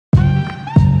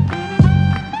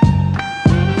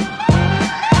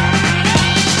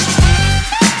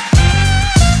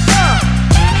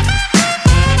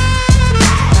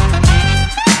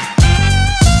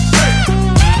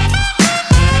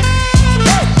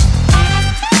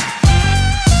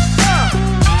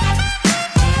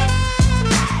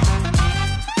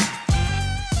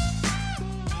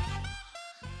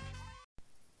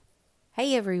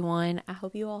Hey everyone, I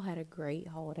hope you all had a great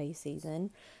holiday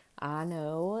season. I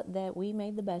know that we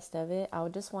made the best of it. I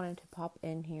just wanted to pop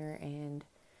in here and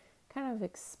kind of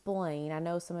explain. I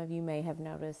know some of you may have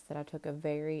noticed that I took a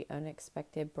very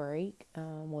unexpected break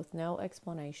with no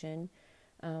explanation.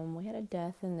 We had a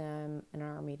death in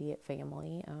our immediate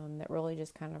family that really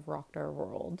just kind of rocked our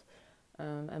world.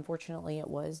 Unfortunately, it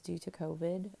was due to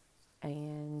COVID,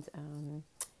 and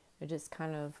it just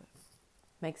kind of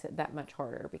makes it that much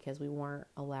harder because we weren't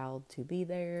allowed to be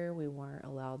there. We weren't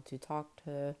allowed to talk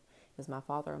to as my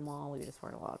father-in-law. We just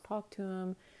weren't allowed to talk to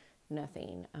him.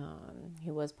 Nothing.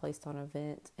 He was placed on a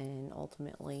vent, and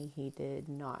ultimately he did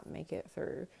not make it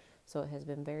through. So it has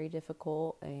been very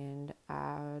difficult, and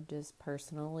I just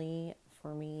personally,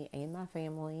 for me and my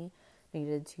family,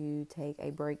 needed to take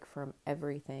a break from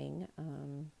everything.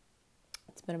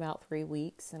 It's been about 3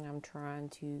 weeks, and I'm trying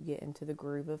to get into the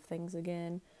groove of things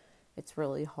again. It's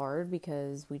really hard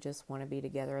because we just want to be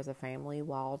together as a family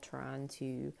while trying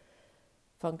to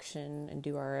function and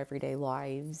do our everyday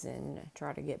lives and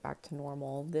try to get back to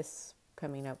normal. This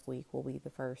coming up week will be the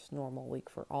first normal week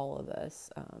for all of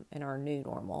us in our new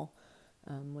normal,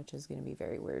 which is going to be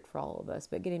very weird for all of us.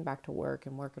 But getting back to work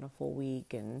and working a full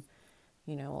week and,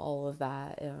 all of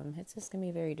that, it's just going to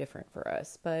be very different for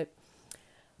us. But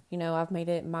I've made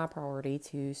it my priority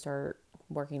to start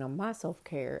working on my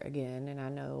self-care again, and I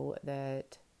know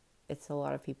that it's a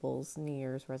lot of people's New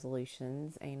Year's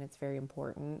resolutions, and it's very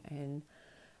important. And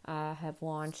I have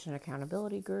launched an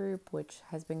accountability group, which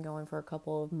has been going for a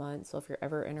couple of months. So if you're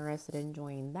ever interested in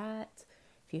joining that,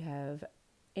 if you have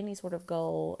any sort of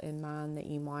goal in mind that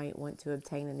you might want to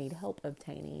obtain and need help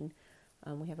obtaining,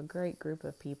 we have a great group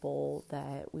of people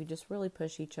that we just really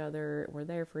push each other. We're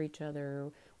there for each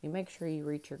other. We make sure you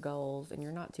reach your goals and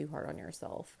you're not too hard on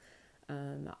yourself.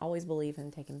 I always believe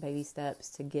in taking baby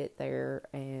steps to get there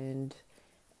and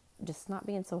just not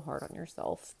being so hard on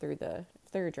yourself through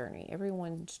your journey.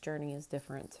 Everyone's journey is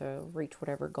different to reach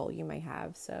whatever goal you may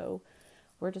have. So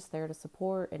we're just there to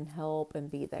support and help and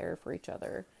be there for each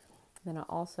other. Then I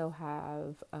also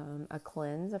have a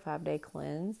 5-day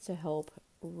cleanse to help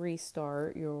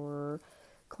restart your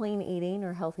clean eating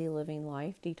or healthy living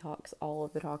life, detox all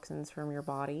of the toxins from your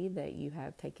body that you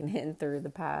have taken in through the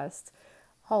past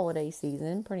holiday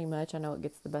season. Pretty much, I know it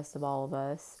gets the best of all of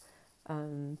us.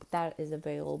 But that is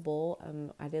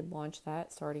available. I did launch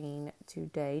that starting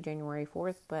today, January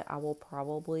 4th, but I will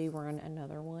probably run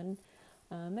another one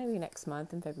maybe next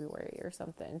month in February or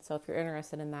something. So if you're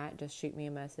interested in that, just shoot me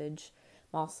a message.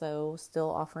 I'm also still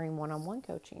offering one-on-one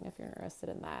coaching if you're interested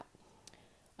in that.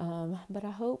 But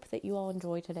I hope that you all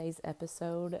enjoy today's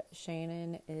episode.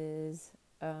 Shannon is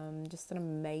just an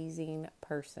amazing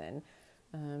person.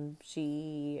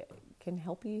 She can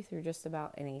help you through just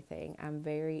about anything. I'm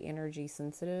very energy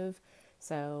sensitive,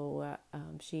 so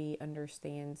she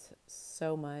understands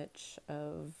so much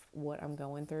of what I'm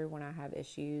going through when I have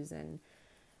issues and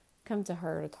come to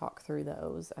her to talk through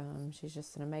those. She's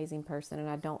just an amazing person, and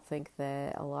I don't think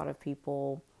that a lot of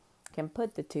people can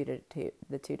put the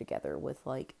two together with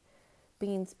like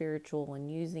being spiritual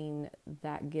and using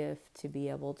that gift to be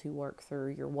able to work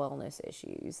through your wellness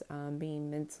issues. Being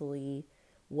mentally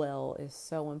well is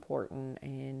so important,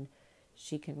 and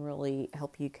she can really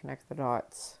help you connect the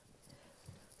dots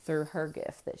through her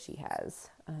gift that she has.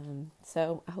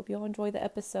 So I hope you all enjoy the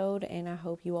episode, and I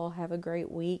hope you all have a great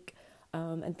week.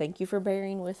 And thank you for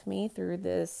bearing with me through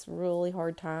this really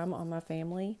hard time on my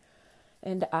family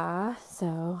and so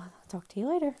I'll talk to you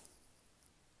later.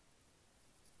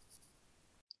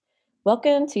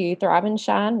 Welcome to Thrive and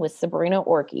Shine with Sabrina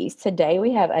Orkes. Today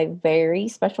we have a very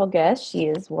special guest. She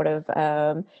is one of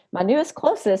my newest,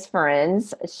 closest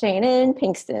friends, Shannon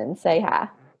Pinkston. Say hi.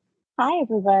 Hi,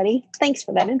 everybody. Thanks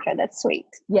for that intro. That's sweet.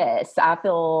 Yes,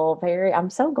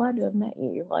 I'm so glad to have met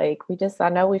you. I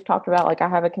know we've talked about, I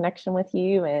have a connection with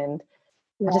you, and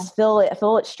I just feel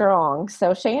it strong.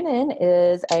 So Shannon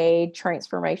is a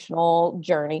transformational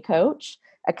journey coach,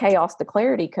 a chaos to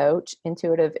clarity coach,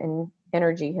 intuitive and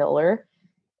energy healer,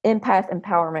 empath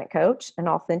empowerment coach, an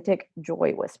authentic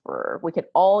joy whisperer. We could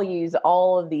all use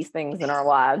all of these things in our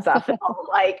lives. I feel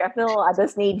I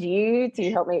just need you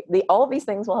to help me. All of these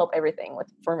things will help everything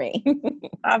for me.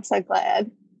 I'm so glad.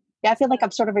 Yeah, I feel like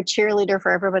I'm sort of a cheerleader for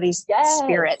everybody's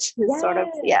spirit. Sort of,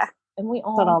 yeah. And we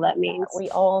all, that's what all that means. We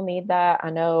all need that. I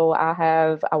know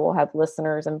I will have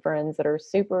listeners and friends that are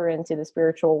super into the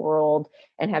spiritual world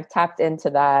and have tapped into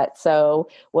that. So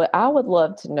what I would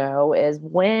love to know is,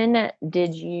 when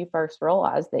did you first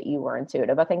realize that you were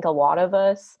intuitive? I think a lot of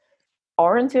us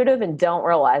are intuitive and don't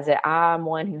realize it. I'm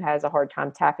one who has a hard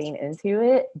time tapping into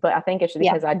it, but I think it's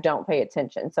because I don't pay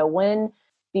attention. So when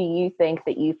do you think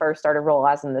that you first started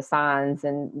realizing the signs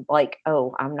and like,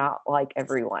 oh, I'm not like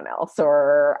everyone else,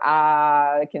 or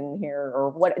I can hear,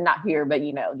 or what, not hear, but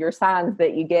your signs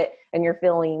that you get and your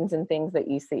feelings and things that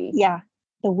you see? Yeah.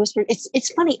 The whisper.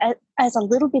 It's funny. As a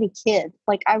little bitty kid,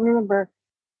 like I remember,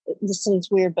 this seems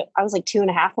weird, but I was like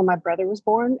 2.5 when my brother was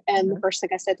born. And the first thing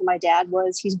I said to my dad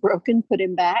was, he's broken, put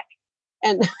him back.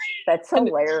 And that's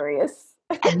hilarious.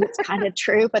 And it's kind of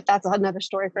true, but that's another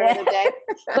story for another day.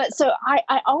 But so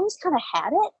I always kind of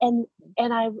had it.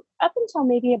 And I, up until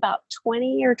maybe about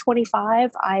 20 or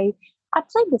 25, I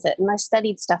played with it and I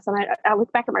studied stuff, and I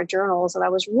look back at my journals and I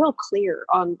was real clear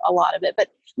on a lot of it, but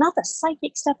not the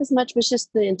psychic stuff as much, but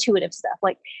just the intuitive stuff.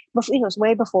 Like, it was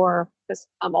way before, because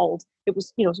I'm old. It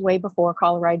was, it was way before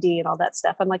caller ID and all that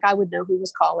stuff. And like, I would know who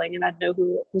was calling and I'd know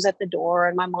who was at the door.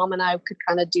 And my mom and I could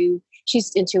kind of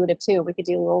she's intuitive too. We could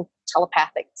do a little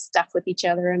telepathic stuff with each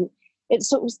other. And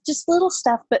so it was just little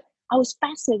stuff, but I was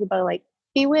fascinated by like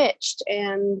Bewitched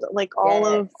and like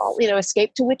all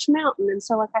Escape to Witch Mountain. And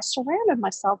so like I surrounded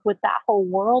myself with that whole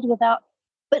world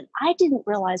but I didn't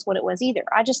realize what it was either.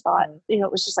 I just thought,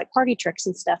 it was just like party tricks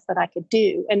and stuff that I could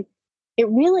do. And it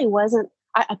really wasn't.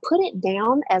 I put it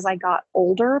down as I got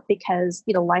older because,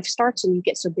 life starts and you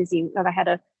get so busy. And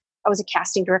I was a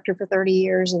casting director for 30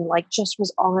 years and like just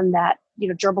was on that,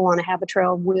 gerbil on a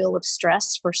Habitrail wheel of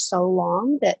stress for so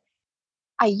long that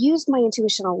I used my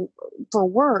intuition for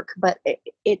work, but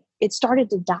it started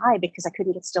to die because I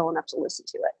couldn't get still enough to listen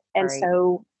to it. And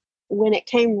so when it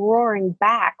came roaring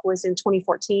back was in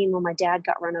 2014 when my dad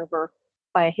got run over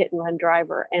by a hit and run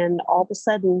driver. And all of a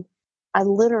sudden, I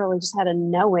literally just had a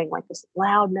knowing, like this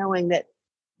loud knowing that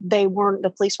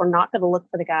the police were not going to look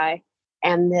for the guy.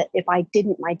 And that if I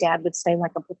didn't, my dad would stay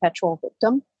like a perpetual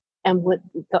victim and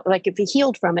like if he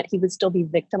healed from it, he would still be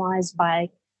victimized by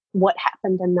what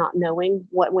happened and not knowing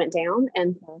what went down.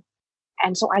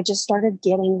 And so I just started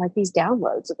getting like these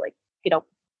downloads of like,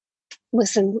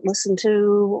 listen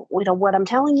to, what I'm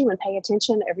telling you and pay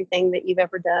attention. Everything that you've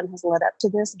ever done has led up to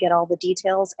this, get all the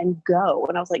details and go.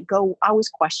 And I was like, go. I always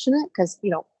question it because,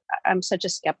 I'm such a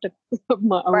skeptic of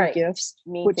my own gifts,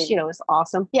 which, is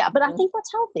awesome. Yeah. But I think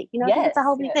that's healthy. I think it's a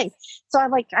healthy thing. So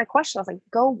I questioned, I was like,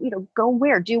 go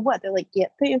where, do what? They're like,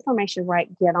 get the information right,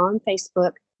 get on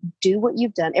Facebook, do what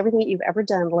you've done, everything that you've ever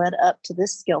done led up to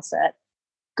this skill set,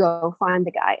 go find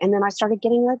the guy. And then I started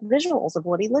getting like visuals of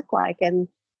what he looked like and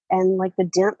like the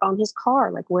dent on his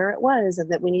car, like where it was, and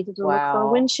that we needed to look for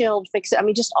a windshield, fix it. I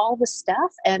mean, just all the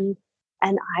stuff. And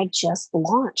I just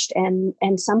launched and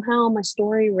somehow my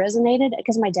story resonated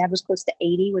because my dad was close to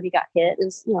 80 when he got hit.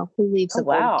 And who leaves a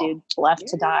old dude left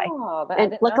to die?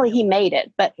 And luckily he made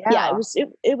it. But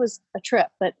it was a trip,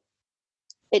 but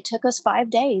it took us 5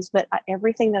 days, but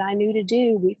everything that I knew to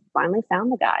do, we finally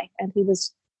found the guy. And he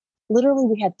was literally,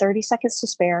 we had 30 seconds to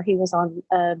spare. He was on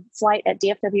a flight at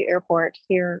DFW Airport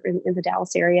here in the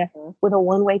Dallas area with a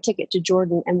one-way ticket to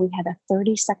Jordan. And we had a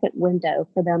 30-second window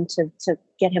for them to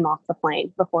get him off the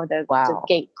plane before the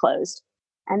gate closed.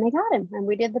 And they got him. And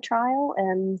we did the trial.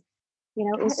 And,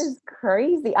 it was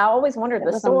crazy. I always wondered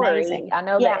the story. Amazing. I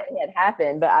know that it had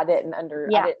happened, but I didn't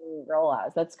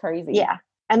realize. That's crazy. Yeah.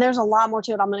 And there's a lot more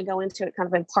to it. I'm going to go into it kind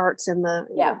of in parts in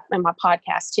in my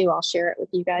podcast too. I'll share it with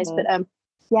you guys. But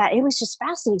it was just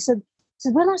fascinating. So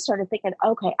then I started thinking,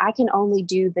 okay, I can only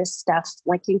do this stuff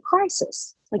like in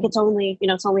crisis. Like it's only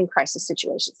in crisis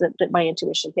situations that my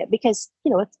intuition hit because,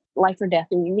 it's life or death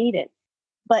and you need it.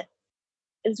 But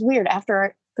it's weird.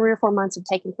 After 3 or 4 months of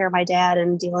taking care of my dad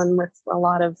and dealing with a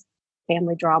lot of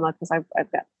family drama, because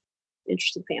I've got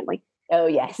interesting family. Oh,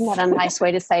 yes. Isn't that a nice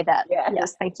way to say that?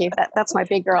 Yes, thank you. That's my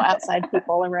big girl outside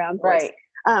people around. Right.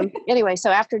 Anyway, so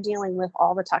after dealing with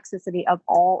all the toxicity of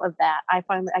all of that, I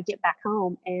get back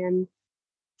home and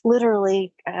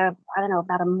literally, I don't know,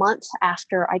 about a month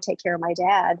after I take care of my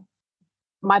dad,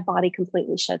 my body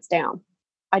completely shuts down.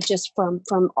 I just, from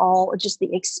all, just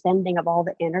the expending of all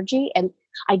the energy. And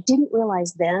I didn't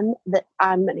realize then that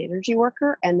I'm an energy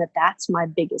worker and that's my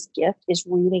biggest gift is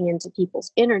reading into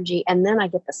people's energy. And then I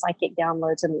get the psychic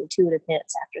downloads and the intuitive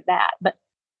hits after that. But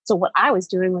so what I was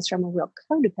doing was from a real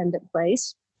codependent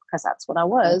place, because that's what I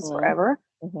was forever,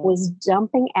 was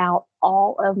dumping out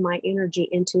all of my energy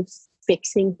into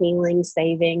fixing, healing,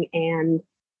 saving, and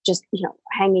just,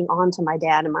 hanging on to my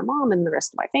dad and my mom and the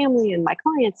rest of my family and my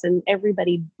clients and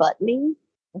everybody but me.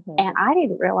 And I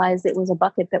didn't realize it was a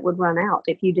bucket that would run out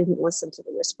if you didn't listen to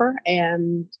the whisper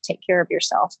and take care of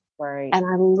yourself. Right. And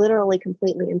I literally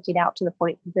completely emptied out to the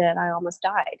point that I almost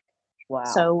died. Wow.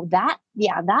 So that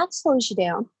slows you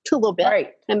down a little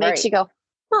bit and makes you go,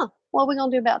 what are we going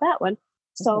to do about that one?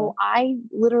 So I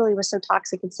literally was so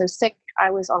toxic and so sick.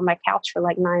 I was on my couch for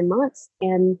like 9 months,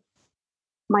 and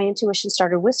my intuition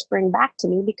started whispering back to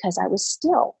me because I was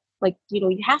still. Like,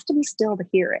 you have to be still to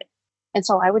hear it. And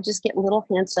so I would just get little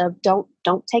hints of don't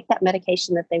take that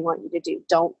medication that they want you to do.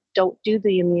 Don't do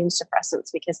the immune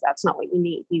suppressants because that's not what you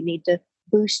need. You need to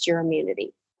boost your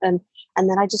immunity. And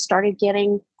then I just started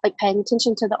getting like paying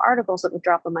attention to the articles that would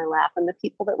drop in my lap and the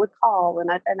people that would call.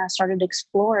 And I started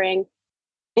exploring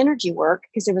energy work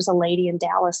because there was a lady in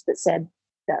Dallas that said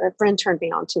that a friend turned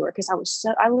me on to her because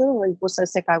I literally was so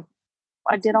sick.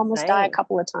 I did almost die a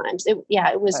couple of times. It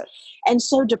was, and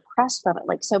so depressed from it.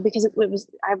 Like, so because it was,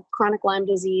 I have chronic Lyme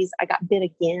disease. I got bit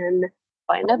again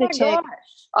by another tick. Gosh.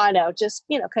 I know, just,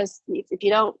 cause if you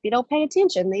don't pay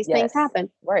attention, these things happen.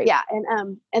 Right. Yeah.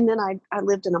 And then I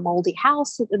lived in a moldy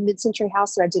house, a mid-century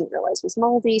house that I didn't realize was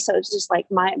moldy. So it's just like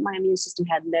my immune system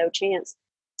had no chance.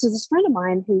 So this friend of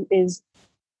mine who is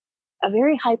a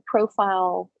very high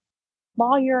profile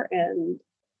lawyer, and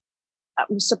I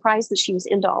was surprised that she was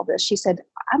into all this. She said,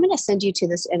 I'm going to send you to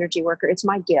this energy worker. It's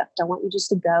my gift. I want you just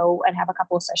to go and have a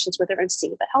couple of sessions with her and see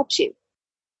if it helps you.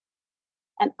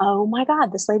 And oh my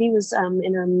God, this lady was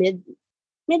in her mid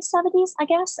 70s, I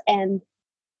guess. And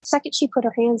the second she put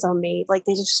her hands on me, like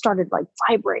they just started like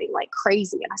vibrating like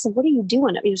crazy. And I said, what are you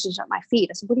doing? It was just at my feet.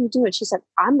 I said, what are you doing? She said,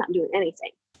 I'm not doing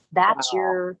anything. That's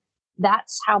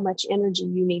how much energy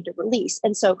you need to release.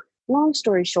 And so long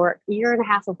story short, a year and a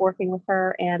half of working with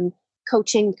her and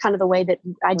coaching kind of the way that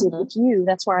I did with you.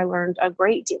 That's where I learned a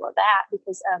great deal of that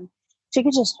because she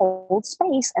could just hold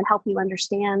space and help you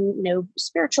understand,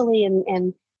 spiritually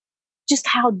and just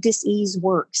how dis-ease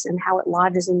works and how it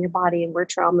lodges in your body and where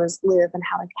traumas live and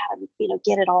how to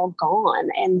get it all gone.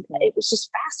 And it was just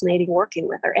fascinating working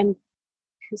with her. And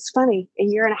it's funny, a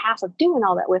year and a half of doing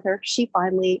all that with her, she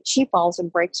falls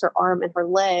and breaks her arm and her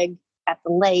leg at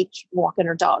the lake walking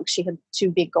her dog. She had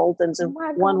two big Goldens, and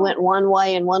one went one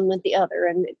way and one went the other,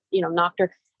 and knocked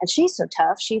her. And she's so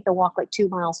tough, she had to walk like 2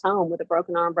 miles home with a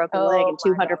broken arm, broken leg, and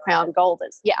 200-pound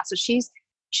Goldens. Yeah, so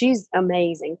she's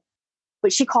amazing.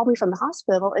 But she called me from the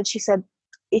hospital and she said,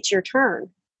 "It's your turn.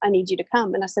 I need you to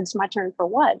come." And I said, "It's my turn for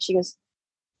what?" She goes,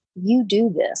 "You do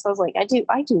this." I was like, I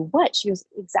do what?" She goes,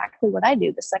 "Exactly what I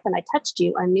do. The second I touched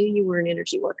you, I knew you were an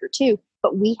energy worker too,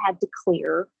 but we had to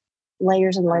clear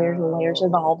layers and layers and layers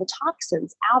of all the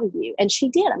toxins out of you." And she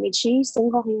did. I mean, she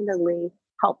single-handedly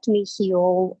helped me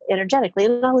heal energetically.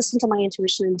 And I listened to my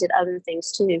intuition and did other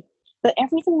things too. But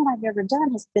everything that I've ever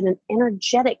done has been an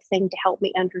energetic thing to help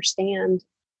me understand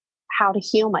how to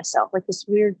heal myself. Like this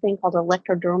weird thing called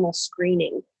electrodermal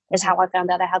screening is how I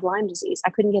found out I had Lyme disease. I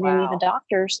couldn't get any of the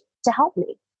doctors to help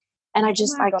me. And I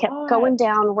kept going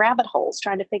down rabbit holes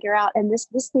trying to figure out. And this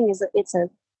thing it's a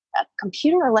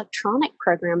computer electronic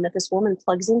program that this woman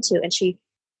plugs into. And she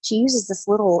uses this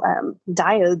little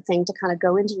diode thing to kind of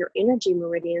go into your energy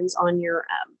meridians on your,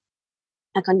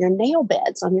 like on your nail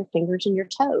beds, on your fingers and your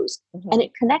toes. And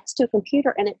it connects to a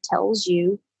computer and it tells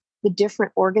you the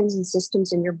different organs and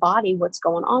systems in your body, what's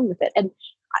going on with it. And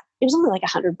it was only like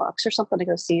 $100 or something to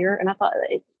go see her. And I thought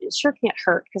it sure can't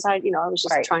hurt because I was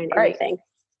just trying everything.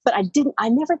 But I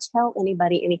never tell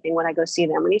anybody anything when I go see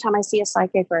them. Anytime I see a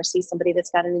psychic or I see somebody that's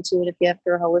got an intuitive gift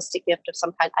or a holistic gift of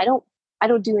some kind, I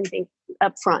don't do anything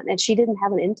up front. And she didn't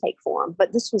have an intake form,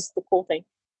 but this was the cool thing.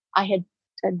 I'd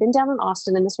been down in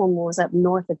Austin and this one was up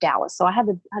north of Dallas. So I had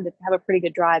to have a pretty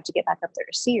good drive to get back up there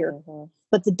to see her.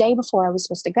 But the day before I was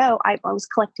supposed to go, I was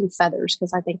collecting feathers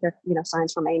because I think they're,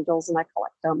 signs from angels and I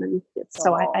collect them. And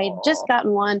so I had just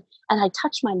gotten one and I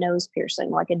touched my nose piercing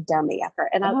like a dummy after.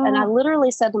 And I literally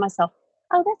said to myself,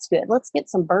 "Oh, that's good. Let's get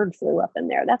some bird flu up in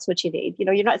there. That's what you need.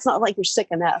 It's not like you're sick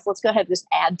enough. Let's go ahead and just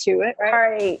add to it."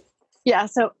 Right. Yeah.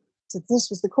 So this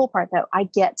was the cool part though. I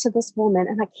get to this woman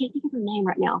and I can't think of her name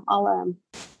right now.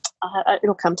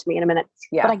 It'll come to me in a minute.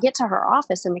 Yeah. But I get to her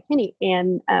office in McKinney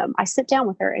and I sit down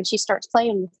with her and she starts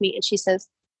playing with me and she says,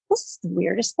 "This is the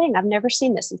weirdest thing. I've never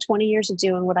seen this in 20 years of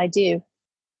doing what I do.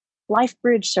 Life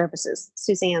Bridge Services,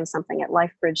 Suzanne something at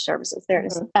Life Bridge Services." There it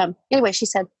is. Anyway, she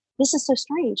said, "This is so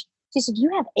strange." She said,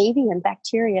 "You have avian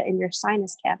bacteria in your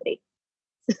sinus cavity."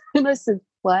 And I said,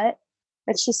 "What?"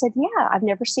 And she said, "Yeah, I've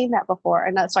never seen that before."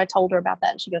 And so I told her about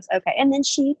that and she goes, "Okay." And then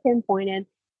she pinpointed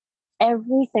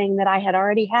everything that I had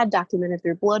already had documented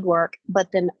through blood work,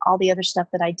 but then all the other stuff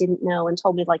that I didn't know, and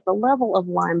told me like the level of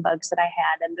Lyme bugs that I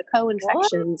had and the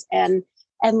co-infections and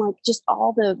like just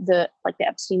all the like the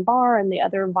Epstein-Barr and the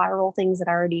other viral things that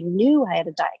I already knew I had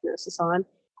a diagnosis on.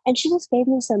 And she just gave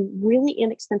me some really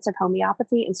inexpensive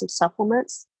homeopathy and some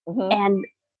supplements. And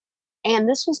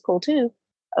this was cool too.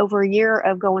 over a year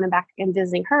of going back and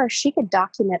visiting her, she could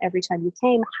document every time you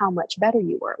came how much better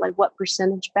you were, like what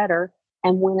percentage better,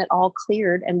 and when it all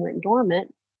cleared and went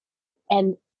dormant.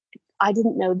 And I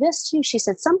didn't know this too. She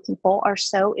said some people are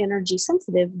so energy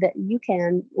sensitive that you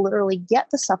can literally get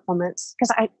the supplements,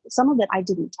 because some of it I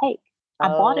didn't take. I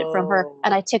bought it from her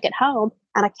and I took it home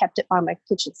and I kept it by my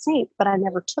kitchen sink, but I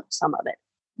never took some of it.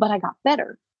 But I got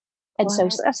better. And so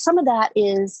some of that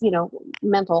is,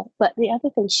 mental. But the other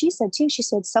thing she said too, she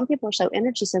said some people are so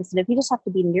energy sensitive, you just have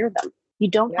to be near them. You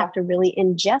don't have to really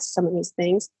ingest some of these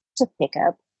things to pick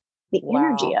up the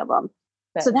energy of them.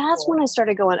 That's cool. When I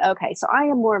started going, okay, so I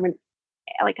am more of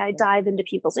I dive into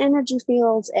people's energy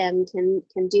fields and can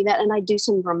do that. And I do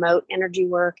some remote energy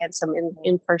work and some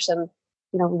in-person,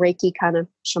 Reiki kind of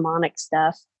shamanic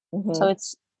stuff. Mm-hmm. So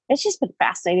it's just been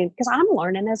fascinating because I'm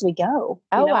learning as we go.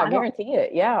 I guarantee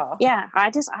it. Yeah. Yeah. I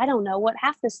don't know what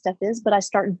half this stuff is, but I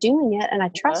start doing it and I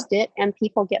trust it and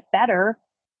people get better.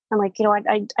 And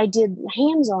I did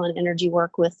hands-on energy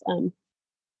work with,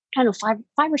 kind of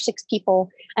five or six people,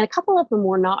 and a couple of them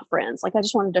were not friends. I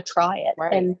just wanted to try it.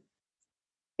 Right. And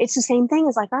it's the same thing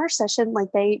as our session.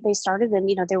 They started and,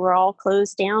 they were all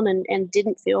closed down and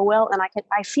didn't feel well. And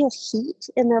I feel heat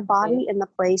in their body in the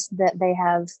place that they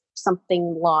have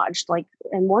something lodged.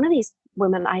 And one of these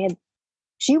women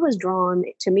she was drawn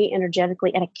to me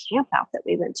energetically at a camp out that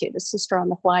we went to, the Sister on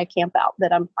the Fly camp out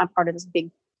that I'm part of this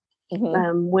big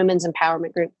women's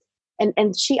empowerment group. And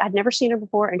I'd never seen her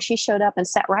before. And she showed up and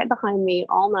sat right behind me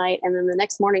all night. And then the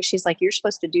next morning she's like, you're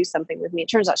supposed to do something with me. It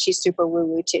turns out she's super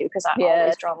woo-woo too. Cause I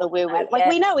always draw the woo-woo.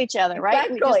 We know each other, right?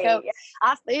 Exactly. We just go,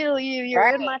 I feel you, you're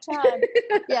in my tribe.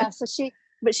 Yeah. So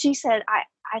she said,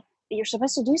 you're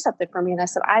supposed to do something for me. And I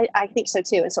said, I think so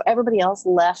too. And so everybody else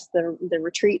left the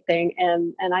retreat thing.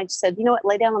 And I just said, you know what,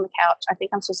 lay down on the couch. I think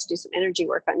I'm supposed to do some energy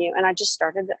work on you. And I just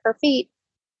started at her feet.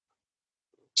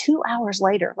 2 hours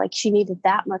later, she needed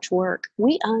that much work.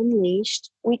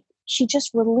 She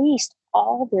just released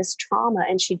all this trauma,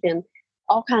 and she'd been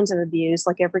all kinds of abuse,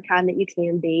 every kind that you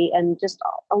can be, and just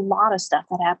a lot of stuff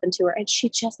that happened to her. And she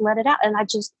just let it out. And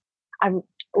I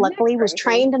luckily was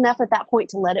trained enough at that point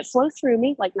to let it flow through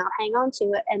me, not hang on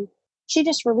to it. And she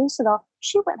just released it all.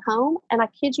 She went home, and I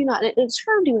kid you not, it's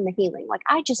her doing the healing.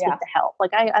 I just get the help.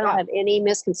 I don't have any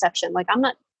misconception.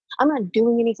 I'm not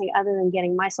doing anything other than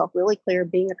getting myself really clear,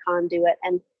 being a conduit,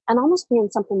 and almost being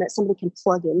something that somebody can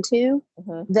plug into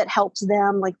that helps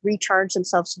them recharge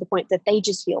themselves to the point that they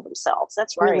just heal themselves.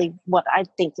 That's really what I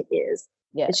think it is.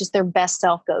 Yes. It's just their best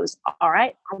self goes, all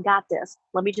right, I got this.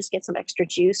 Let me just get some extra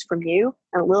juice from you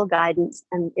and a little guidance,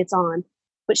 and it's on.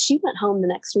 But she went home the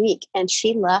next week and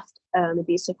she left an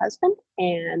abusive husband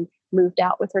and moved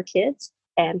out with her kids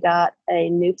and got a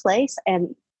new place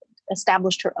and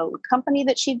established her own company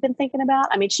that she'd been thinking about.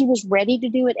 I mean, she was ready to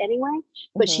do it anyway,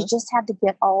 but she just had to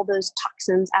get all those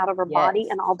toxins out of her body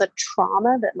and all the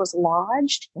trauma that was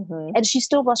lodged. And she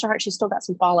still, bless her heart, she's still got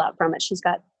some fallout from it.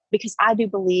 Because I do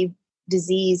believe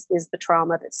disease is the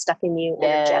trauma that's stuck in you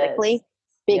energetically,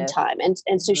 big time.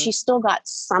 And so she's still got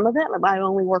some of it. I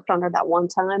only worked on her that one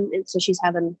time. And so she's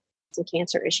having some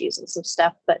cancer issues and some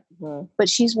stuff, but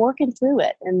she's working through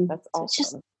it. And that's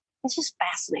awesome. It's just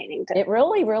fascinating. It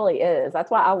really, really is. That's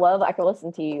why I could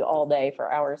listen to you all day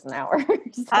for hours and hours.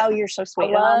 Oh, you're so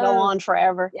sweet. I'll go on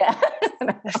forever. Yeah.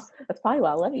 That's probably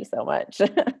why I love you so much. So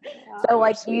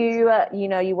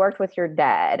you worked with your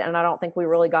dad, and I don't think we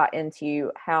really got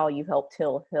into how you helped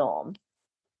heal him.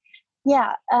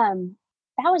 Yeah.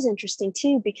 That was interesting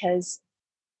too, because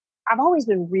I've always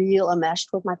been real enmeshed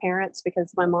with my parents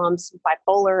because my mom's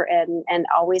bipolar and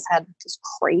always had this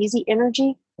crazy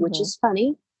energy, which is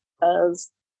funny. Because,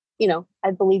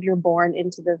 I believe you're born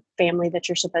into the family that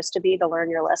you're supposed to be to learn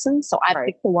your lessons. So I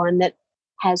picked the one that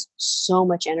has so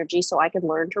much energy so I could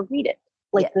learn to read it,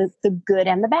 the good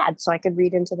and the bad. So I could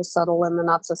read into the subtle and the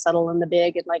not so subtle and the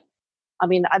big.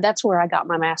 And that's where I got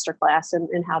my master class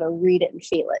in how to read it and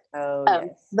feel it.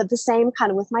 But the same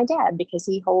kind of with my dad, because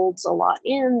he holds a lot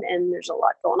in and there's a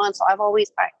lot going on. So I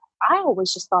always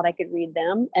just thought I could read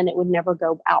them and it would never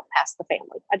go out past the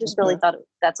family. I just really thought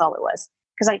that's all it was.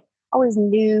 Because I always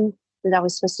knew that I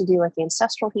was supposed to do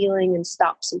ancestral healing and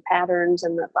stop some patterns,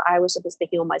 and that I was supposed to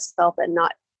heal myself and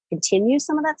not continue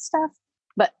some of that stuff.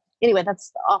 But anyway,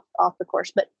 that's off the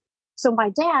course. But so my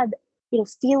dad,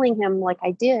 feeling him like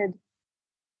I did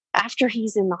after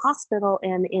he's in the hospital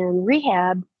and in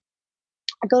rehab,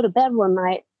 I go to bed one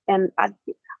night and I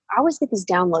always get these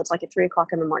downloads at 3:00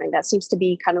 in the morning. That seems to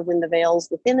be kind of when the veil's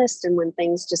the thinnest and when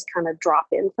things just kind of drop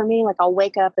in for me. I'll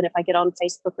wake up and if I get on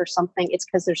Facebook or something, it's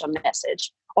because there's a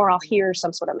message or I'll hear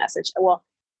some sort of message. Well,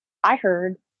 I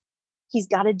heard he's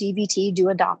got a DVT, do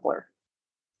a Doppler.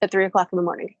 at 3:00 in the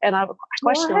morning. And I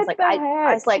questioned, I was What like, the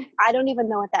I was heck? like, I don't even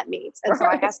know what that means. And so I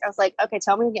Right. asked, I was like, okay,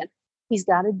 tell me again. He's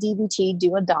got a DVT,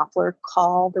 do a Doppler,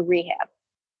 call the rehab.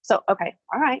 So, okay,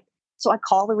 all right. So I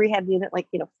call the rehab unit, like,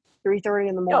 3:30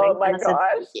 in the morning. Oh my And I said,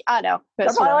 gosh. I know. They're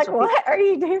Because, probably like, so people, what are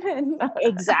you doing?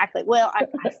 exactly. Well, I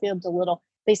filmed a little.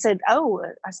 They said, oh,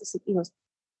 I said,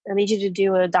 I need you to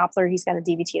do a Doppler. He's got a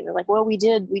DVT. And they're like, well, we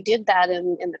did that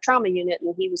in the trauma unit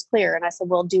and he was clear. And I said,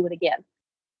 well, do it again.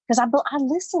 Because I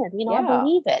listen, I Yeah.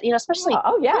 believe it, especially, Yeah.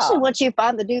 Oh, yeah. especially once you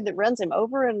find the dude that runs him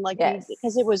over and like, Yes.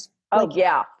 because it was Oh, like,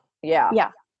 yeah. Yeah.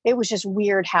 yeah, it was just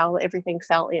weird how everything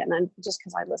fell in. And just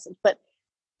because I listened, but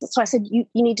so I said, you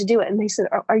need to do it. And they said,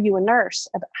 are you a nurse?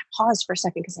 And I paused for a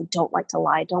second because I don't like to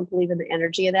lie. I don't believe in the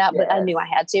energy of that, but I Yes. knew I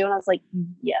had to. And I was like,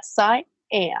 yes, I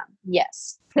am.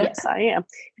 Yes, I am.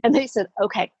 And they said,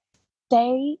 okay.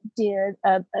 They did,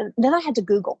 then I had to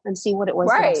Google and see what it was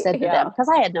that I Right. said to them because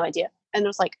I had no idea. And it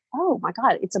was like, oh my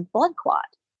God, it's a blood clot.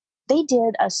 They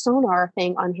did a sonar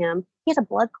thing on him. He had a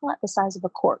blood clot the size of a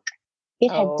cork.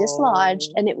 It had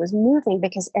dislodged and it was moving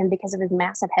because of his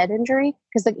massive head injury,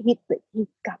 because he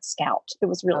got scalped. It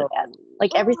was really bad.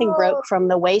 Like everything broke from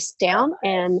the waist down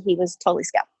and he was totally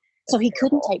scalped. So he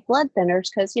couldn't take blood thinners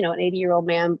because, an 80-year-old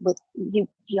man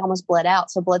he almost bled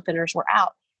out. So blood thinners were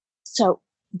out. So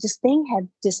this thing had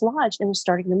dislodged and was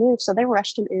starting to move. So they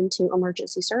rushed him into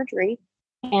emergency surgery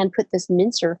and put this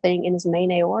mincer thing in his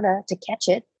main aorta to catch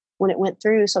it when it went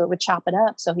through so it would chop it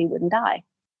up so he wouldn't die.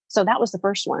 So that was the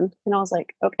first one. And I was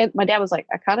like, okay. My dad was like,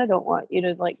 I kind of don't want you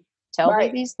to like tell me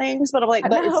these things, but I'm like,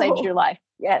 but it saves your life.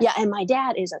 Yes. Yeah. And my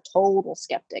dad is a total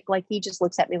skeptic. Like he just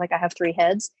looks at me like I have three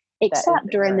heads, except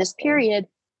during this period,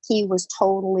 he was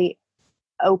totally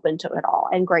open to it all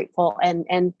and grateful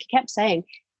and kept saying,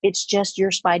 it's just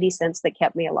your spidey sense that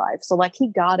kept me alive. So like he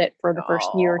got it for the first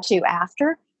year or two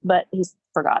after, but he's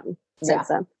forgotten since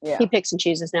then. Yeah. He picks and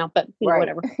chooses now, but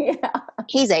whatever. Yeah.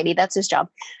 He's 80. That's his job.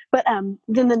 But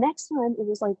then the next time it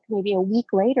was like maybe a week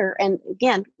later, and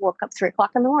again, woke up 3:00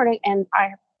 in the morning and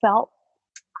I felt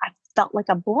like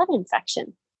a blood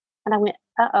infection. And I went,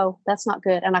 uh-oh, that's not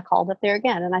good. And I called up there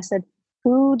again and I said,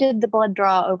 who did the blood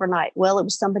draw overnight? Well, it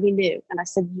was somebody new. And I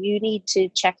said, you need to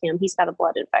check him. He's got a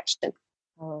blood infection.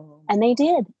 Oh. And they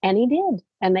did. And he did.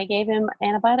 And they gave him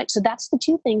antibiotics. So that's the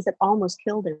two things that almost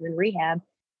killed him in rehab.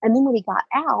 And then when he got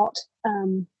out,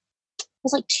 it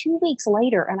was like 2 weeks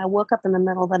later. And I woke up in the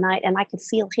middle of the night and I could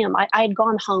feel him. I had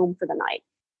gone home for the night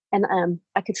and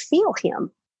I could feel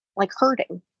him like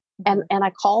hurting. And I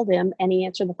called him and he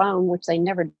answered the phone, which they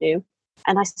never do.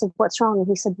 And I said, what's wrong? And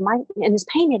he said, and his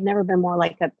pain had never been more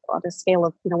like on a scale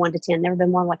of 1 to 10, never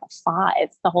been more like a 5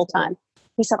 the whole time.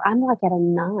 He said, I'm like at a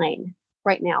 9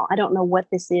 right now. I don't know what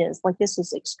this is. Like, this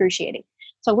is excruciating.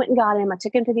 So I went and got him. I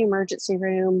took him to the emergency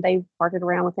room. They parted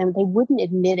around with him. They wouldn't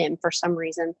admit him for some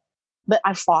reason, but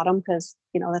I fought him because,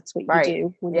 that's what you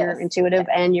do when you're intuitive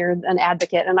and you're an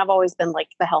advocate. And I've always been like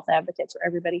the health advocate for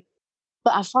everybody.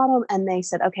 But I fought him and they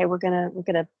said, okay, we're gonna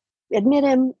admit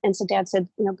him. And so Dad said,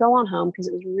 go on home, because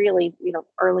it was really,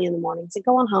 early in the morning. He said,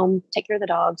 go on home, take care of the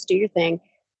dogs, do your thing.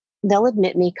 They'll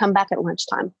admit me, come back at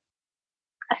lunchtime.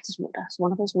 That's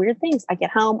one of those weird things. I get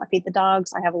home, I feed the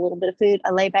dogs, I have a little bit of food, I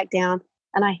lay back down,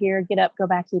 and I hear, get up, go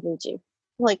back, he needs you.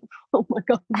 I'm like, oh my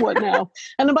God, what now?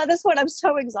 And then by this point, I'm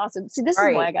so exhausted. See, this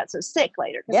is why I got so sick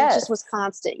later, because it just was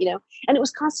constant, and it was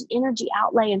constant energy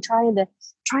outlay and trying to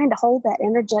hold that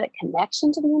energetic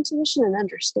connection to the intuition and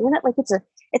understand it. Like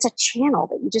it's a channel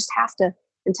that you just have to,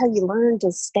 until you learn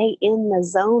to stay in the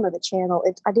zone of the channel.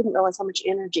 I didn't realize how much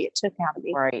energy it took out of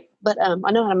me. Right. But I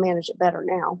know how to manage it better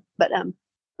now.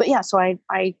 But yeah, so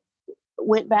I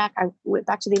went back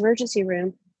to the emergency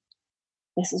room.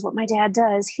 This is what my dad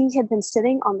does. He had been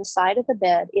sitting on the side of the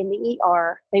bed in the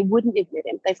ER. They wouldn't admit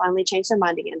him. They finally changed their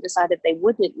mind again, decided they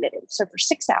wouldn't admit him. So for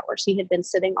 6 hours, he had been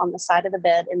sitting on the side of the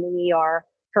bed in the ER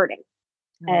hurting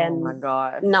and my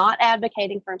God, not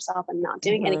advocating for himself and not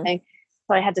doing anything.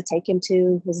 So I had to take him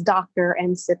to his doctor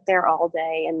and sit there all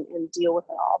day and deal with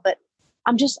it all. But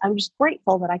I'm just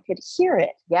grateful that I could hear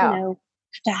it,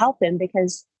 to help him,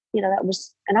 because, that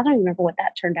was, and I don't even remember what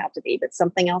that turned out to be, but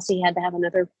something else he had to have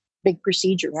another big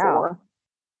procedure for.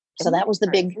 So that was the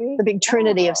big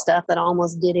trinity of stuff that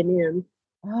almost did him in.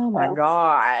 Oh my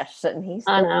gosh. And he's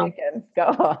still kicking.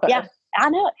 God. Yeah,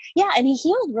 I know. Yeah. And he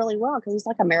healed really well because he's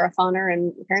like a marathoner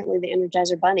and apparently the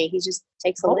Energizer Bunny. He just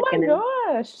takes a licking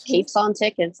and keeps on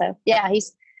ticking. So yeah, he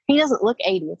doesn't look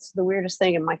 80. It's the weirdest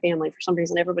thing in my family. For some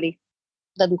reason, everybody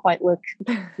doesn't quite look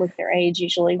their age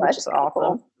usually, which is awesome.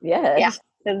 Cool. Yes.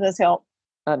 Yeah, it does help.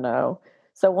 I know.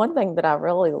 So one thing that I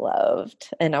really loved,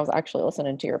 and I was actually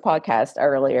listening to your podcast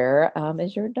earlier,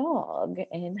 is your dog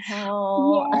and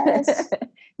how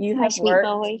you My have sweet worked,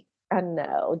 boy. I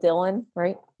know, Dylan,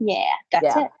 right? Yeah, that's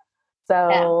Yeah. it.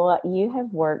 Yeah. So you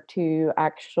have worked to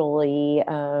actually,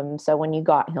 so when you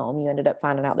got him, you ended up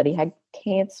finding out that he had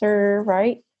cancer,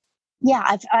 right?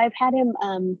 Yeah, I've had him.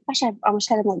 Gosh, I've almost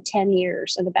had him like 10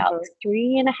 years, and about Mhm.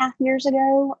 3.5 years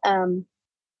ago,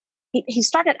 he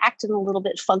started acting a little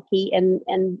bit funky and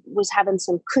was having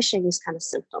some Cushing's kind of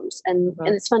symptoms. And Mhm.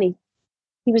 it's funny,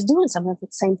 he was doing some of the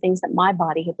same things that my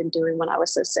body had been doing when I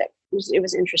was so sick. It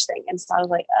was interesting, and so I was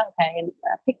like, okay, and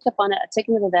I picked up on it. I took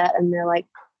him to the vet, and they're like,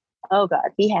 oh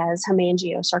God, he has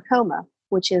hemangiosarcoma,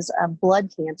 which is a blood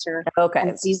cancer. And Okay.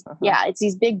 it's these, Uh-huh. yeah, it's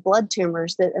these big blood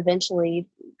tumors that eventually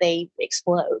they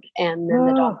explode and then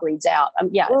the dog Oh, bleeds out.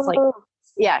 Yeah, it's like, oh,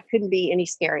 yeah, it couldn't be any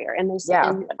scarier. And yeah.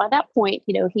 and by that point,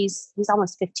 he's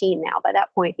almost 15 now. By that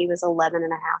point, he was 11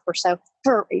 and a half or so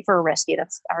for a rescue.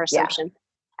 That's our Yeah. assumption.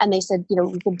 And they said,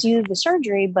 we could do the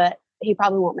surgery, but he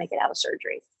probably won't make it out of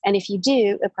surgery. And if you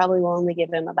do, it probably will only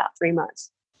give him about 3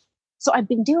 months. So I've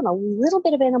been doing a little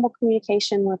bit of animal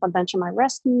communication with a bunch of my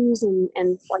rescues and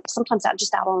like sometimes out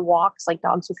just out on walks, like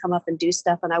dogs would come up and do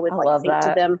stuff and I would I like love think to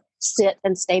that. them, sit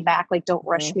and stay back, like don't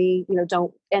rush Mhm. me,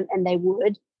 don't, and they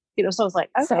would, so I was like,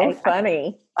 So okay,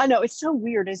 funny. I know it's so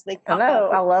weird as they I pop up, know.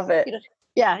 I but love it. you know,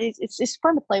 yeah, it's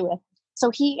fun to play with. So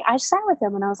I sat with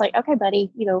him and I was like, okay,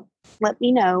 buddy, let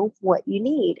me know what you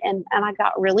need. And I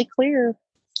got really clear.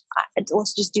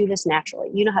 Let's just do this naturally.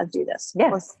 You know how to do this.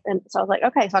 Yes. And so I was like,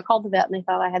 okay. So I called the vet and they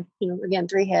thought I had, again,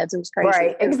 3 heads. It was crazy.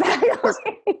 Right.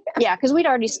 Exactly. Because we'd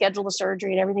already scheduled the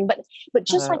surgery and everything. But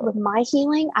just like with Oh. my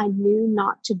healing, I knew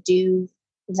not to do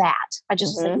that. I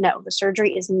just was like, Mhm. no, the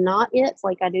surgery is not it.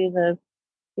 Like I do the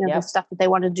Yep. stuff that they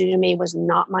wanted to do to me was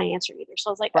not my answer either. So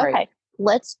I was like, Right. okay,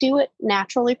 let's do it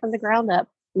naturally from the ground up.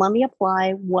 Let me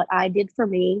apply what I did for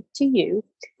me to you.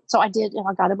 So I did,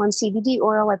 I got him on CBD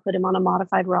oil. I put him on a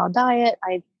modified raw diet.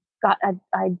 I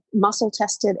muscle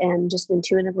tested and just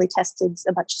intuitively tested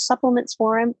a bunch of supplements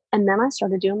for him. And then I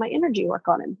started doing my energy work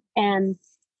on him. And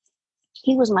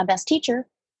he was my best teacher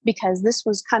because this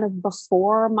was kind of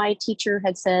before my teacher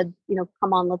had said,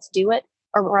 come on, let's do it,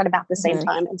 or right about the same Mhm.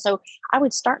 time. And so I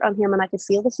would start on him and I could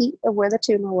feel the heat of where the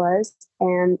tumor was.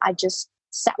 And I just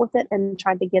sat with it and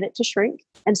tried to get it to shrink.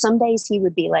 And some days he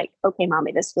would be like, okay,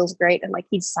 mommy, this feels great. And like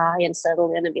he'd sigh and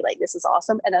settle in and be like, this is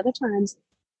awesome. And other times,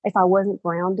 if I wasn't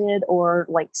grounded or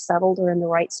like settled or in the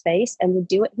right space and would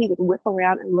do it, he would whip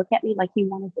around and look at me like he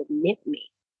wanted to nip me.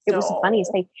 It was the funniest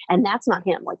Oh. thing. And that's not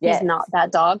him. Like he's Yes. not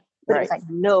that dog. But it was Right. like,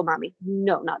 no, mommy,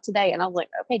 no, not today. And I was like,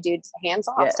 okay, dude, hands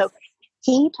off. Yes. So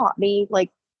he taught me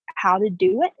like how to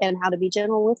do it and how to be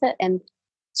gentle with it. And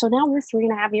so now we're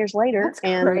 3.5 years later. That's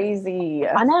And crazy.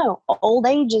 I know old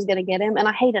age is going to get him. And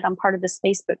I hate it. I'm part of this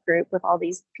Facebook group with all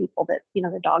these people that,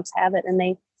 their dogs have it and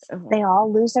they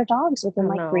all lose their dogs within I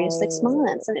like 3 to 6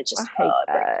 months. know. And it I just, hate it breaks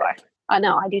my that. heart. I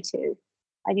know. I do too.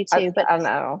 I do I, too. I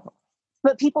know.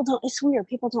 But people don't, it's weird.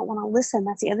 People don't want to listen.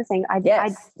 That's the other thing.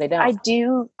 Yes, they don't.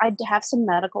 I have some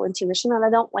medical intuition and I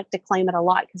don't like to claim it a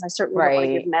lot because I certainly don't want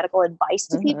to give Right. medical advice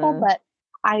to people, Mhm. but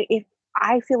if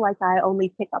I feel like I only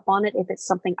pick up on it if it's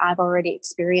something I've already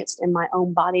experienced in my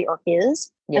own body or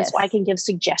his. And so I Yes. can give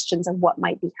suggestions of what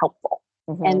might be helpful.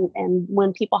 Mhm. And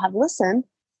when people have listened,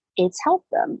 it's helped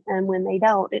them. And when they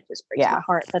don't, it just breaks my Yeah.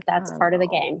 heart. But that's I part of the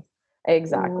know. game.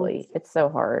 Exactly. It's so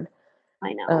hard.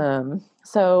 I know.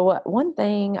 So one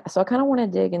thing, so I kind of want to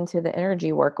dig into the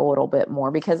energy work a little bit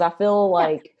more because I feel Yeah.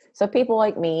 like, so people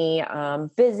like me,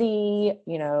 busy,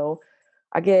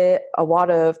 I get a lot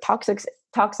of toxic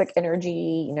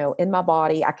energy, in my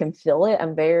body. I can feel it.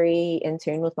 I'm very in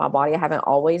tune with my body. I haven't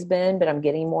always been, but I'm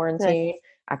getting more in Good. tune.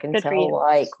 I can Good for tell you.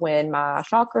 like when my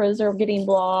chakras are getting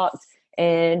blocked,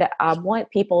 and I want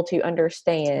people to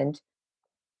understand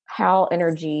how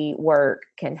energy work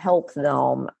can help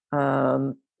them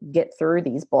get through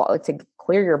these blocks, to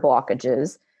clear your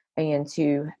blockages and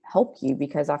to help you,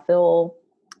 because I feel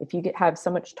if you have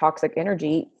so much toxic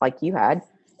energy like you had,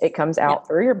 it comes Yeah. out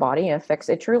through your body and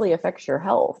it truly affects your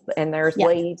health. And there's Yeah.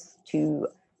 ways to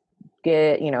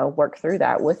get, work through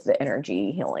that with the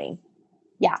energy healing.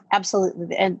 Yeah,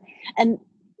 absolutely. And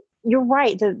you're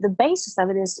right. The basis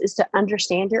of it is to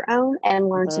understand your own and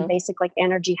learn some Mm-hmm. basic like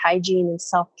energy hygiene and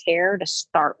self-care to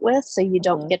start with, so you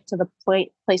don't Mm-hmm. get to the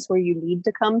place where you need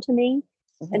to come to me.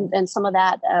 Mm-hmm. And some of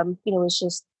that is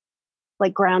just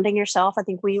like grounding yourself. I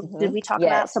think we Mm-hmm. talk about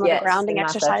Yes, some of the yes, grounding in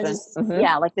my session. exercises. Mm-hmm.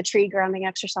 Yeah, like the tree grounding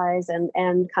exercise and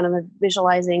kind of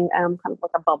visualizing kind of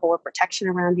like a bubble of protection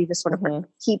around you to sort of Mm-hmm.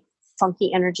 keep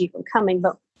funky energy from coming.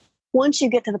 But once you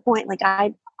get to the point, like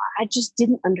I just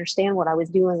didn't understand what I was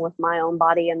doing with my own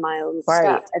body and my own Right.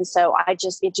 stuff. And so it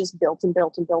just built and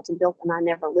built and built and built. And I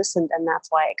never listened. And that's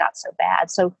why it got so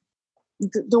bad. So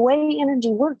the way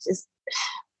energy works is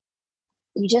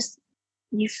you just,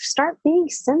 you start being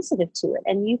sensitive to it,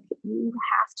 and you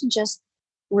have to just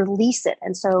release it.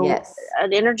 And so Yes.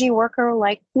 an energy worker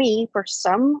like me, for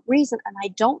some reason, and I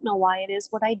don't know why it is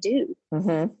what I do,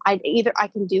 Mm-hmm. I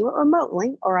can do it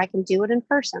remotely or I can do it in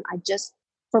person.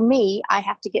 For me, I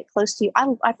have to get close to you.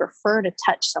 I prefer to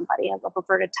touch somebody. I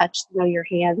prefer to touch, your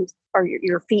hand or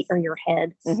your feet or your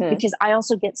head, Mm-hmm. because I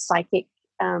also get psychic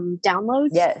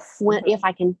downloads Yes. when, Mm-hmm. if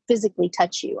I can physically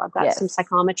touch you. I've got some Yes.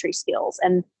 psychometry skills,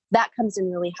 and that comes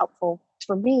in really helpful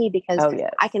for me, because Oh,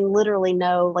 yes. I can literally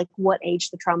know like what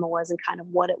age the trauma was and kind of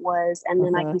what it was. And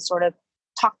then I Mm-hmm. can sort of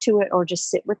talk to it or just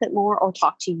sit with it more, or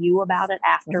talk to you about it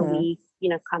after Mm-hmm. we,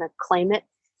 kind of claim it.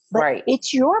 But Right.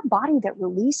 it's your body that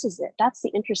releases it. That's the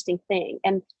interesting thing.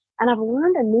 And I've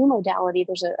learned a new modality.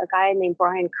 There's a guy named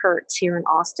Brian Kurtz here in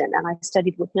Austin, and I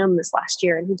studied with him this last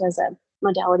year, and he does a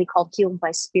modality called Healed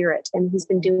by Spirit, and he's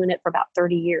been doing it for about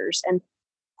 30 years. And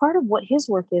part of what his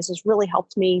work is has really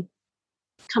helped me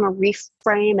kind of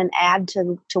reframe and add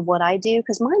to what I do,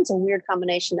 because mine's a weird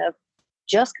combination of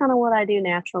just kind of what I do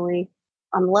naturally.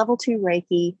 I'm level 2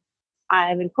 Reiki.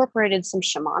 I've incorporated some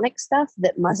shamanic stuff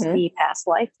that must Mm-hmm. be past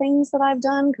life things that I've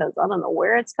done, because I don't know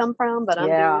where it's come from, but I'm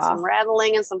doing Yeah. some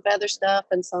rattling and some feather stuff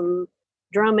and some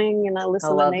drumming, and I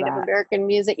listen to love Native that. American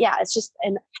music. Yeah, it's just,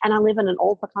 and I live in an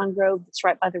old pecan grove that's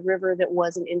right by the river that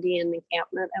was an Indian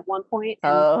encampment at one point.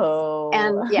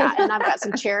 And yeah, and I've got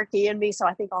some Cherokee in me, so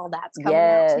I think all that's coming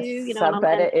out too, Yes, I and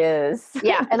bet it is.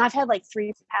 yeah, and I've had like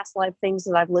 3 past life things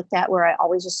that I've looked at where I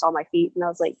always just saw my feet, and I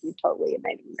was like, "You're totally a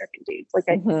Native American dude." Like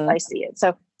Mm-hmm. I see it.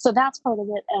 So that's part of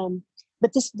it.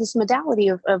 But this modality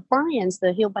of Brian's,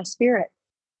 the Healed by Spirit,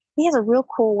 he has a real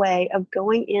cool way of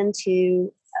going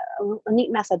into a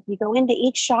neat method. You go into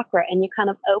each chakra and you kind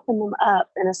of open them up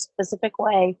in a specific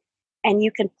way, and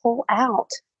you can pull out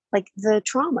like the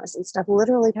traumas and stuff.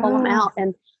 Literally pull them out,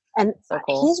 and So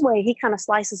cool. his way, he kind of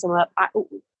slices them up.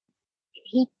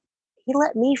 He he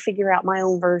let me figure out my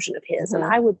own version of his, and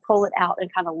Mm-hmm. I would pull it out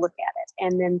and kind of look at it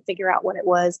and then figure out what it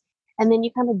was. And then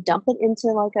you kind of dump it into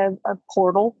like a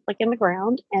portal, like in the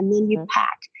ground. And then you Mm-hmm.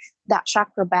 pack that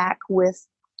chakra back with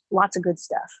lots of good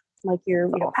stuff, like your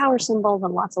That's power awesome. symbols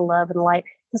and lots of love and light.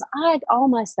 Because all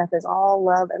my stuff is all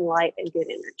love and light and good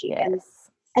energy. Yes.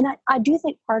 And I do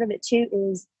think part of it too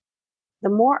is the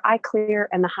more I clear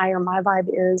and the higher my vibe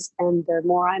is, and the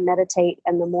more I meditate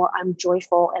and the more I'm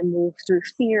joyful and move through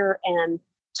fear and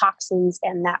toxins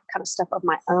and that kind of stuff of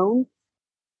my own,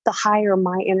 the higher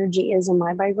my energy is in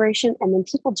my vibration. And then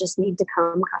people just need to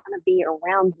come kind of be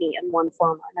around me in one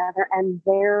form or another. And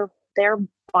their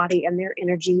body and their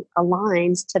energy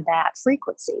aligns to that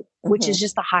frequency, which Mm-hmm. is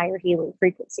just a higher healing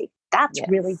frequency. That's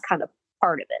really Yes. kind of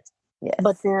part of it. Yes.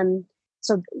 But then,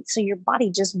 so your body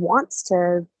just wants to,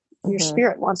 your Mm-hmm.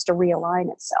 spirit wants to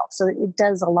realign itself. So it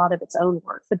does a lot of its own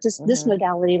work. But this Mm-hmm.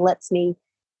 modality lets me,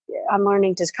 I'm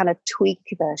learning to kind of tweak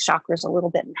the chakras a little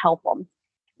bit and help them.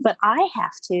 But I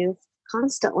have to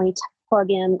constantly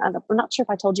plug in. I'm not sure if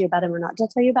I told you about him or not. Did I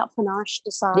tell you about Panache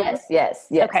Desai? Yes.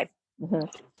 Okay. Mm-hmm.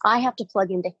 I have to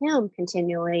plug into him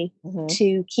continually Mm-hmm.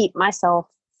 to keep myself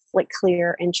like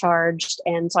clear and charged.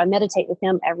 And so I meditate with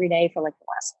him every day for like the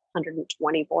last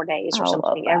 124 days or I love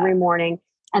something that. every morning.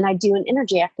 And I do an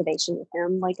energy activation with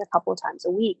him like a couple of times a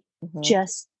week, Mm-hmm.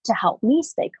 just to help me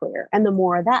stay clear. And the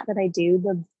more of that I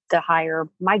do, the higher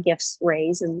my gifts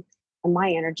raise and my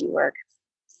energy work.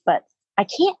 But I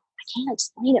can't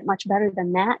explain it much better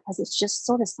than that, because it's just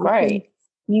sort of something Right.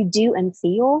 you do and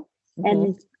feel. Mm-hmm.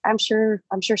 And I'm sure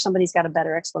somebody's got a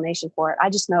better explanation for it. I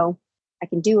just know I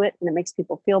can do it, and it makes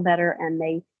people feel better, and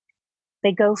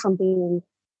they go from being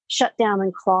shut down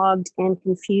and clogged and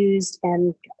confused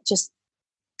and just,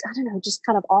 I don't know, just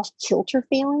kind of off kilter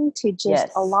feeling to just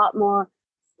Yes. a lot more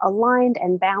aligned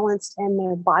and balanced, and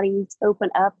their bodies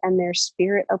open up and their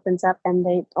spirit opens up, and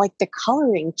they like the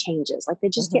coloring changes, like they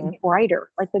just Mm-hmm. get brighter,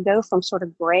 like they go from sort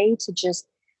of gray to just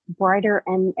brighter,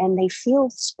 and they feel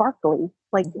sparkly,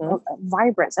 like Mm-hmm.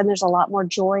 vibrance, and there's a lot more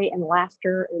joy and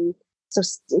laughter, and so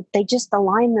they just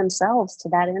align themselves to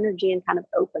that energy and kind of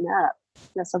open up.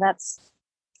 So that's,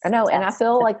 I know, and I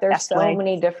feel the like there's best so way.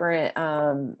 many different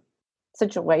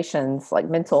situations like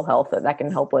mental health that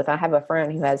can help with. I have a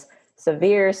friend who has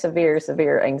severe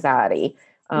anxiety.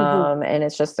 And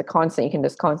it's just a constant, you can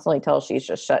just constantly tell she's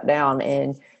just shut down.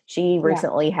 And she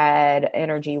recently had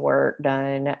energy work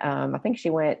done. I think she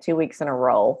went 2 weeks in a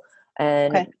row,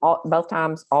 and both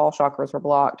times all chakras were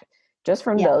blocked. Just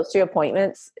from those 2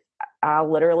 appointments, I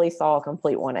literally saw a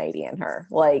complete 180 in her,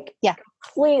 like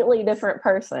completely different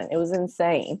person. It was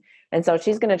insane. And so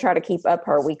she's going to try to keep up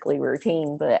her weekly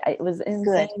routine, but it was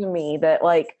insane to me that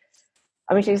like,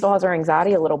 I mean, she still has her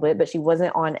anxiety a little bit, but she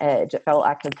wasn't on edge. It felt,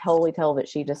 I could totally tell that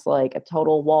she just like a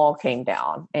total wall came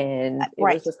down, and it was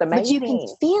Right. just But you can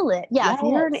amazing. feel it. Yeah.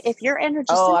 Yes. If you're energy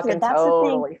Oh, I sensitive, can that's the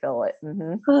thing. totally feel it.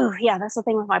 Mm-hmm. Oh, yeah, that's the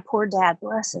thing with my poor dad.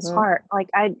 Bless his Mm-hmm. heart. Like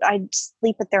I'd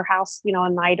sleep at their house, a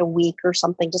night a week or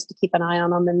something just to keep an eye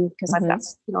on them. And because I've got,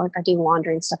 Mm-hmm. like I do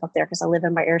laundry and stuff up there because I live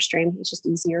in my Airstream. It's just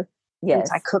easier. And I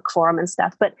Yes. cook for them and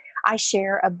stuff. But I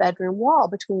share a bedroom wall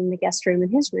between the guest room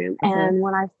and his room. Mm-hmm. And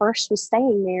when I first was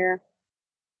staying there,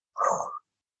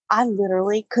 I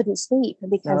literally couldn't sleep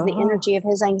because the Oh, energy of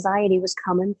his anxiety was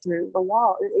coming through the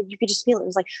wall. You could just feel it. It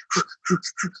was like,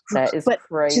 that is but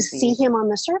to see crazy. him on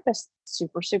the surface,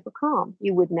 super, super calm.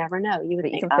 You would never know. You would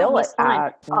But you think, can oh, feel it. he's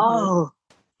fine. Mm-hmm. Oh,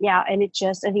 yeah. And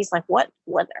and he's like,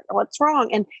 what's wrong?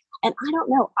 And I don't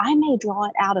know. I may draw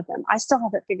it out of him. I still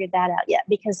haven't figured that out yet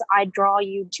because I draw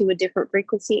you to a different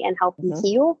frequency and help you Mm-hmm.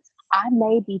 heal. I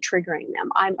may be triggering them.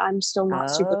 I'm still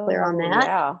not super clear on Oh, that.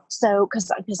 yeah. So,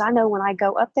 because I know when I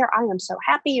go up there, I am so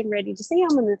happy and ready to see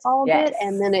them, and it's all Yes. good,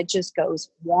 and then it just goes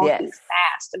wonky Yes.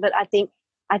 fast. But I think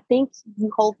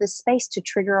you hold this space to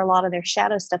trigger a lot of their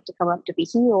shadow stuff to come up to be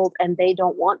healed, and they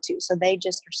don't want to, so they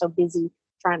just are so busy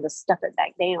trying to stuff it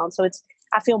back down. So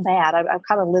I feel bad. I've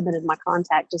kind of limited my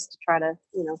contact just to try to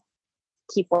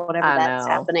keep whatever I that's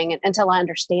know. happening until I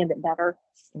understand it better.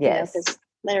 Yes. Because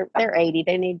they're 80.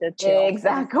 They need to chill.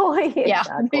 Exactly. Yeah.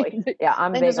 Exactly. Yeah,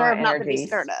 I'm They big on deserve not to be energies.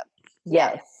 stirred up.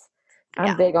 Yes. I'm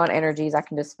Yeah. big on energies. I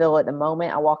can just feel it the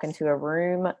moment I walk into a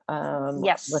room,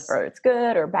 Yes. whether it's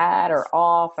good or bad or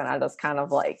off. And I just kind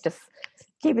of like just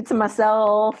keep it to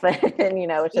myself. And,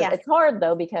 it's hard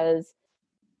though, because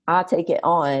I take it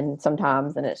on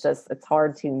sometimes and it's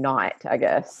hard to not, I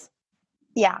guess.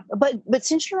 Yeah. But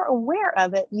since you're aware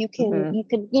of it, you can,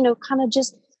 kind of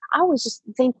just, I always just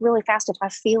think really fast. If I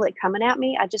feel it coming at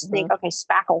me, I just think, okay,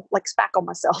 spackle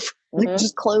myself, like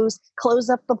just close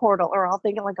up the portal, or I'll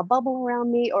think of like a bubble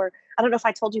around me, or I don't know if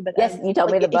I told you, but yes, you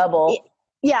told me the bubble.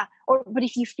 Yeah. But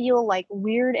if you feel like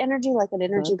weird energy, like an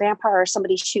energy vampire, or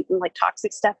somebody shooting like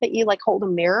toxic stuff at you, like hold a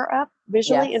mirror up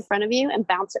visually in front of you and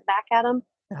bounce it back at them.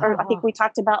 Or I think we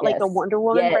talked about like the Wonder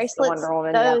Woman bracelets. The Wonder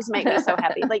Woman, those make me so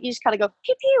happy. Like you just kind of go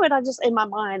pew pew, and I just in my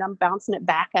mind I'm bouncing it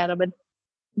back at them, and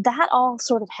that all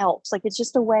sort of helps. Like it's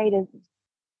just a way to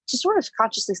just sort of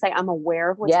consciously say I'm aware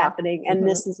of what's happening, and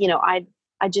this is I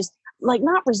just like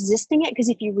not resisting it, because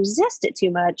if you resist it too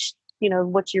much,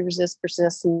 what you resist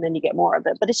persists, and then you get more of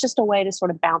it. But it's just a way to sort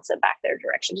of bounce it back their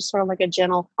direction, just sort of like a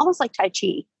gentle, almost like Tai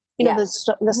Chi.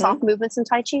 The soft movements in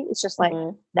Tai Chi. It's just like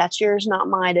that's yours, not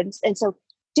mine, and so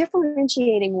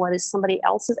differentiating what is somebody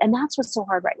else's, and that's what's so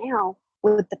hard right now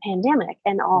with the pandemic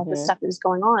and all the stuff that is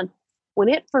going on. When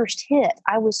it first hit,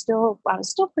 I was still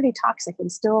pretty toxic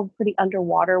and still pretty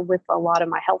underwater with a lot of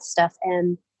my health stuff,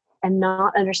 and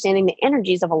not understanding the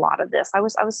energies of a lot of this. I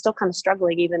was still kind of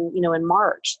struggling even, in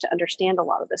March, to understand a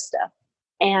lot of this stuff.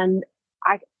 And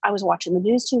I was watching the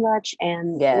news too much,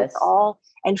 and with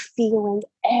and feeling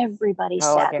everybody's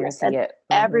sadness and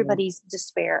everybody's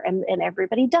despair and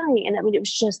everybody dying. And I mean,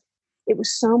 it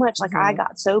was so much like I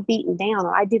got so beaten down.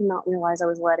 I did not realize I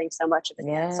was letting so much of it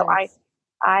in. So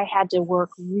I had to work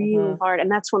really hard.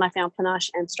 And that's when I found Panache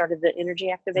and started the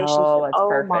energy activation.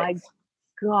 Oh, my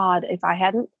God. If I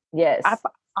hadn't,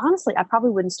 honestly, I probably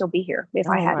wouldn't still be here if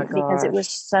I hadn't, because it was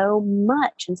so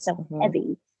much and so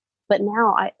heavy. But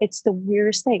now it's the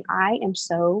weirdest thing. I am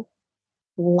so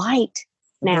light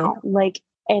now. Like,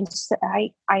 and so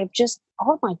I have just,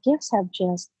 all of my gifts have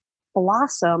just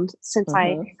blossomed since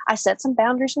I set some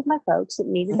boundaries with my folks. It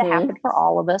needed to happen for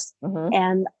all of us.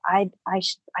 And I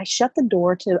shut the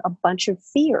door to a bunch of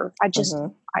fear. I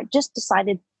just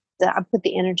decided that I put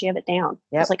the energy of it down.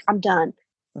 It's like, I'm done.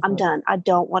 I'm done. I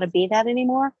don't want to be that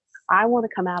anymore. I want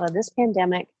to come out of this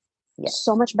pandemic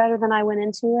so much better than I went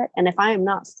into it. And if I am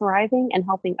not thriving and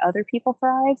helping other people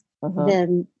thrive,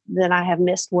 then I have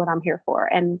missed what I'm here for.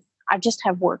 And I just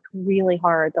have worked really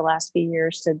hard the last few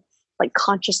years to like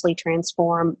consciously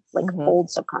transform like old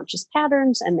subconscious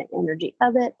patterns and the energy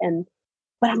of it.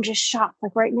 But I'm just shocked.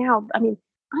 Like right now, I mean,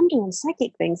 I'm doing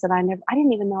psychic things that I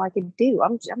didn't even know I could do.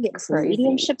 I'm getting some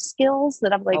mediumship skills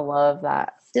that I'm like, I love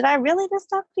that. Did I really just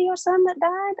talk to your son that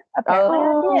died?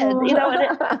 Apparently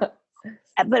I did.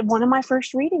 But one of my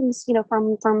first readings,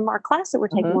 from our class that we're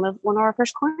taking, one of our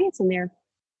first clients in there,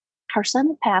 her son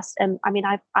had passed. And I mean,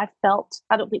 I felt,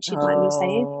 I don't think she'd mind me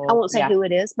saying, I won't say who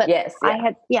it is, but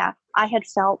I had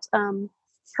felt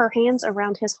her hands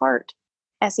around his heart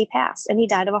as he passed, and he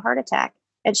died of a heart attack.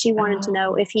 And she wanted to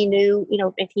know if he knew,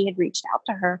 if he had reached out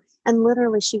to her. And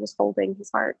literally she was holding his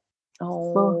heart.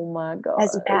 Oh my God.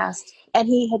 As he passed. And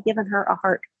he had given her a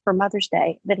heart for Mother's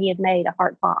Day that he had made, a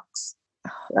heart box.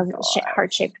 a gosh.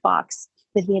 heart-shaped box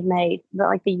that he had made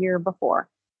like the year before.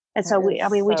 And so That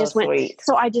is we so just went, sweet.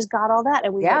 so I just got all that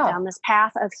and we went Yeah. down this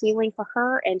path of healing for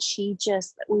her. And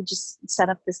we just set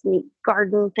up this neat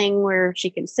garden thing where she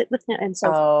can sit with him. And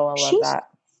so Oh, I love she's, that.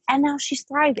 and now she's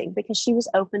thriving because she was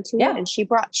open to it. Yeah. And she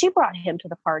brought him to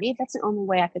the party. That's the only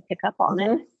way I could pick up on it.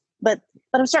 Mhm. But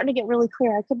I'm starting to get really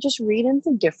clear. I could just read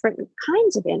into different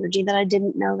kinds of energy that I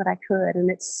didn't know that I could. And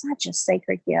it's such a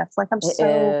sacred gift. Like I'm It so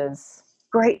is.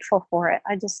 grateful for it.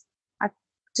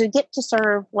 To get to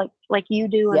serve like you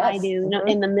do and I Yes. do, you know, Mhm.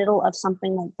 in the middle of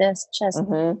something like this just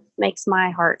Mhm. makes my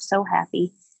heart so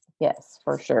happy. Yes,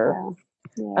 for sure.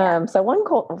 So, yeah, So one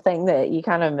cool thing that you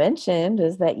kind of mentioned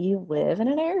is that you live in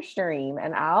an Airstream,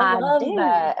 and I I love do.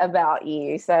 that about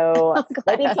you. So I'm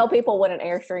maybe glad. tell people what an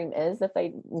Airstream is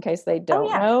in case they Oh don't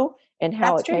yeah, know, and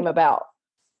how that's it came true. about.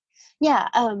 Yeah,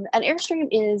 an Airstream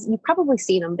is, you've probably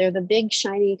seen them. They're the big,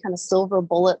 shiny, kind of silver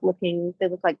bullet looking. They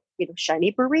look like, you know,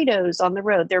 shiny burritos on the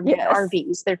road. They're Yes.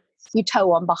 RVs. You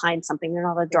tow them behind something. They're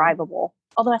not a Mhm. drivable.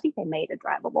 Although I think they made a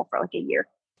drivable for like a year.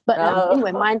 But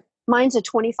anyway, Oh. mine's a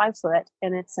 25 foot,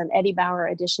 and it's an Eddie Bauer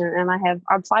edition. And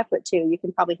I'm 5'2". You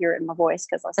can probably hear it in my voice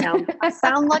because I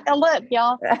sound like a lip,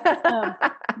 y'all.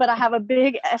 But I have a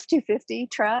big F-250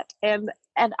 truck, and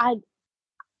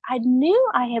I knew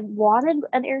I had wanted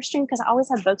an Airstream because I always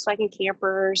had Volkswagen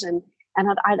campers, and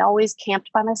I'd always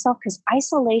camped by myself because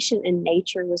isolation in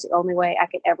nature was the only way I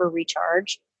could ever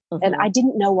recharge. And I Mhm.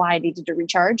 didn't know why I needed to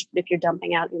recharge. But if you're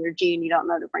dumping out energy and you don't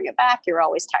know to bring it back, you're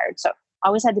always tired. So I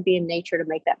always had to be in nature to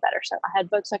make that better. So I had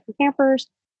Volkswagen campers.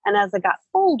 And as I got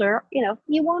older, you know,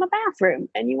 you want a bathroom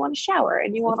and you want a shower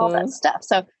and you want all that Mhm. stuff.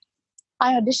 So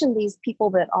I auditioned these people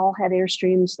that all had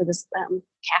Airstreams for this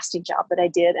casting job that I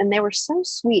did, and they were so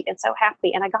sweet and so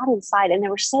happy. And I got inside, and they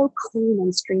were so clean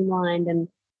and streamlined.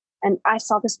 And I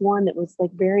saw this one that was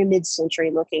like very mid-century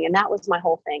looking, and that was my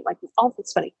whole thing. Like, oh,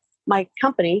 it's funny. My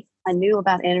company, I knew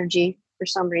about energy for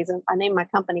some reason. I named my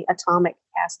company Atomic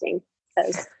Casting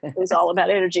because it was all about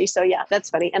energy. So yeah, that's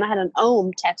funny. And I had an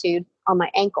ohm tattooed on my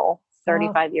ankle Oh,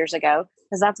 35 years ago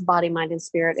because that's body, mind, and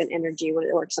spirit and energy when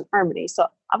it works in harmony. So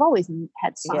I've always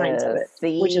had signs of yes.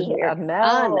 it, which is See, I weird.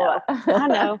 know. I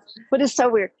know, but it's so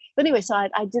weird. But anyway, so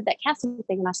I did that casting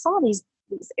thing and I saw these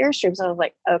Airstreams. And I was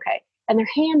like, okay. And they're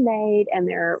handmade and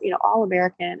they're, you know, all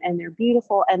American and they're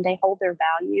beautiful and they hold their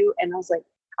value. And I was like,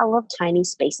 I love tiny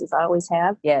spaces. I always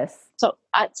have. Yes. So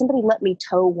somebody let me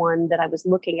tow one that I was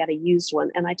looking at, a used one,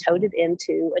 and I towed it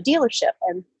into a dealership.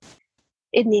 And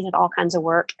it needed all kinds of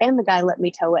work. And the guy let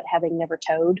me tow it, having never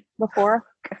towed before.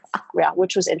 Yeah,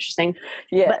 which was interesting. But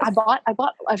Yes.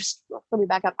 let me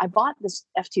back up. I bought this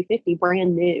F-250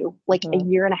 brand new, like a Mhm.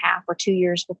 year and a half or 2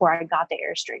 years before I got the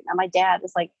Airstream. And my dad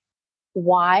was like,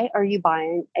 why are you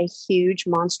buying a huge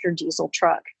monster diesel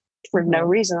truck for no Mhm.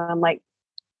 reason? I'm like,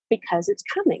 because it's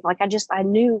coming. Like I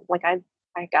knew, like I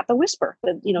got the whisper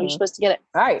that, you know, you're Mhm. supposed to get it.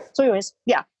 Right. So anyways,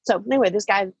 yeah. So anyway, this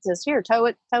guy says, here, tow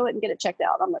it and get it checked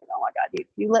out. I'm like, oh my God,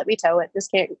 you let me tow it. This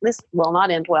will not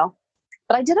end well.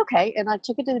 But I did okay. And I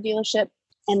took it to the dealership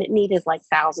and it needed like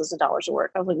thousands of dollars of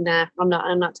work. I was like, nah, I'm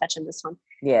not touching this one.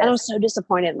 And I was Yes. so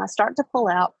disappointed. And I start to pull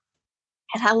out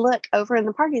and I look over in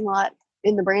the parking lot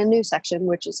in the brand new section,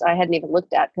 which is I hadn't even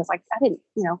looked at because I didn't,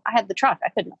 you know, I had the truck. I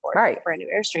couldn't afford a Right. brand new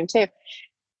Airstream too.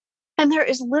 And there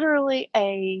is literally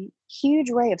a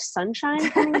huge ray of sunshine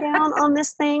coming down on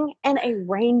this thing and a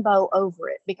rainbow over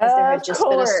it because there had Of just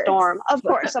been a course. storm. Of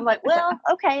course. I'm like, well,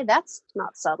 okay, that's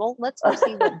not subtle. Let's go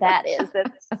see what that is.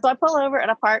 So I pull over and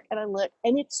I park and I look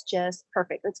and it's just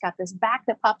perfect. It's got this back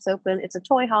that pops open. It's a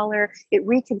toy hauler. It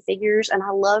reconfigures. And I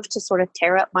love to sort of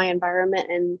tear up my environment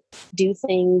and do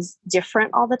things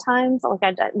different all the time. Like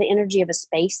the energy of a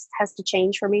space has to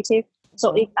change for me too.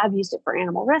 So Mhm. I've used it for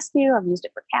animal rescue. I've used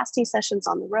it for casting sessions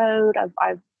on the road.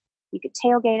 You could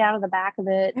tailgate out of the back of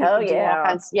it. You Hell could do all yeah.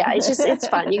 kinds. Yeah, it's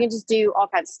fun. You can just do all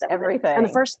kinds of stuff with it. And Everything. the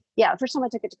first time I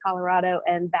took it to Colorado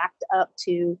and backed up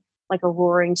to like a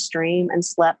roaring stream and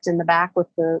slept in the back with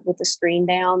the screen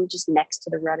down just next to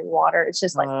the running water. It's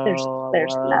just like Oh, I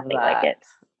there's love nothing like that. it.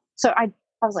 So I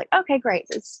was like, okay, great.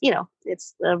 It's, you know,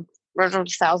 it's a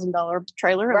 $1,000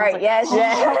 trailer. And I was Right. like, Yes.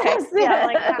 oh, okay. Yes. Yeah. I'm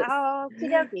like, Yes.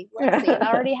 okie dokie. Let's see. And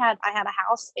I had a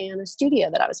house and a studio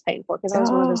that I was paying for because I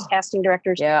was one of those Oh, casting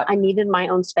directors. yeah. I needed my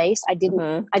own space.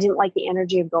 Hmm. I didn't like the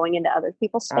energy of going into other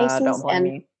people's Don't spaces. blame And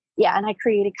me. yeah, and I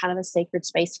created kind of a sacred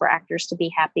space for actors to be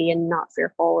happy and not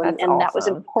fearful. That's And that was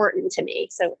awesome. important to me.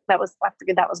 So I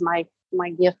figured that was my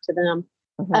gift to them.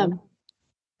 Hmm.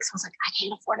 So I was like, I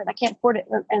can't afford it. I can't afford it.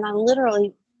 And I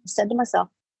literally said to myself,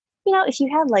 you know, if you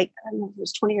had like, I don't know, if it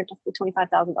was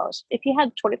 $25,000. If you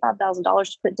had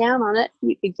 $25,000 to put down on it,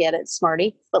 you could get it,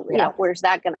 smarty. But you Yeah. know, where's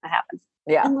that going to happen?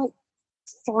 Yeah. And like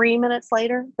 3 minutes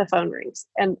later, the phone rings,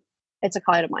 and it's a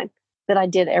client of mine that I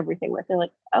did everything with. They're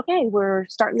like, okay, we're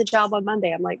starting the job on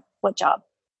Monday. I'm like, what job?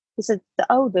 He said,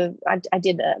 I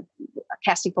did a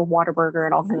casting for Whataburger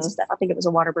and all kinds of stuff. I think it was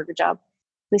a Whataburger job.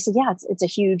 They said, yeah, it's a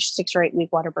huge 6 or 8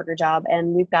 week Whataburger job.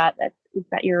 And we've got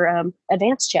your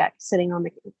advance check sitting on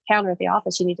the counter at the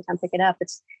office. You need to come pick it up.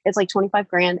 It's like 25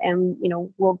 grand. And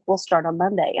we'll start on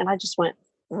Monday. And I just went,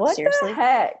 What seriously? the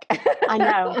heck? I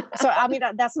know. So, I mean,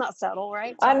 that's not subtle,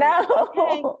 right? So I know.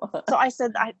 okay. So I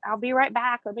said, I'll be right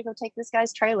back. Let me go take this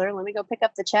guy's trailer. Let me go pick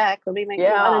up the check. Let me make, and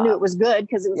I knew it was good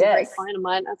because it was a great client of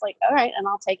mine. I was like, all right, and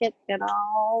I'll take it, and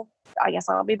I guess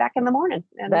I'll be back in the morning.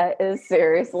 And that is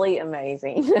seriously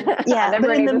amazing. Yeah. I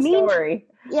never knew the story.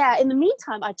 Yeah. In the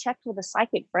meantime, I checked with a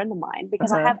psychic friend of mine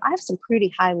because I have some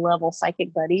pretty high level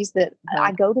psychic buddies that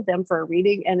I go to them for a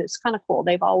reading, and it's kind of cool.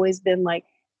 They've always been like,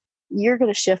 you're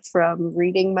going to shift from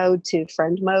reading mode to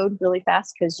friend mode really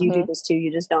fast because you do this too.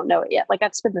 You just don't know it yet. Like, I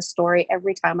spin the story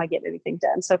every time I get anything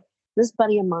done. So this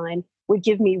buddy of mine would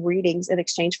give me readings in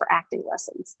exchange for acting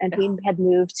lessons. And he had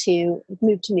moved to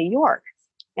New York,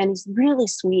 and he's really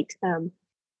sweet,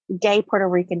 gay Puerto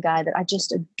Rican guy that I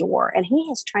just adore. And he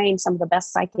has trained some of the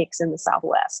best psychics in the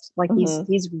Southwest. Like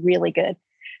he's really good.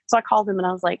 So I called him and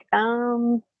I was like,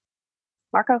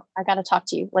 Marco, I got to talk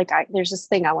to you. Like, there's this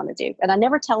thing I want to do. And I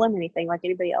never tell him anything like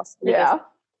anybody else. And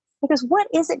he goes, what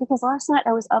is it? Because last night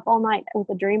I was up all night with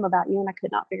a dream about you and I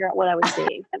could not figure out what I was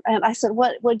seeing. And I said,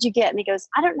 what'd you get? And he goes,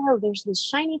 I don't know. There's this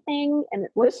shiny thing and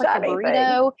it looks like a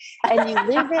burrito and you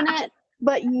live in it,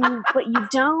 but you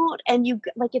don't. And you,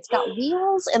 like, it's got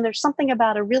wheels and there's something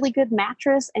about a really good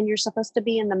mattress and you're supposed to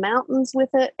be in the mountains with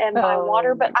it and by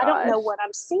water, but I don't know what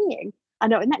I'm seeing. I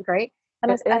know. Isn't that great?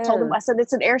 And I told him, I said,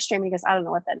 it's an Airstream. And he goes, I don't know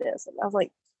what that is. And I was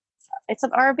like, it's an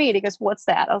RV. And he goes, what's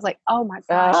that? I was like, oh my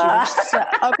gosh.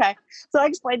 Okay. So I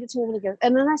explained it to him and he goes,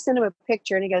 and then I sent him a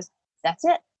picture and he goes, that's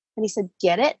it. And he said,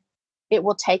 get it. It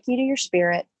will take you to your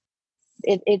spirit.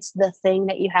 It's the thing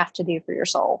that you have to do for your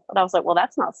soul. And I was like, well,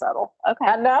 that's not subtle. Okay.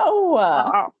 I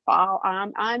know.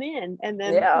 I'm in. And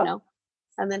then,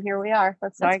 and then here we are.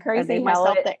 That's crazy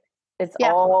how it's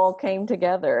all came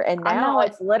together. And now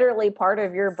it's literally part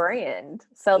of your brand.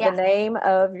 So the name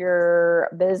of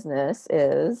your business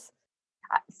is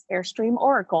Airstream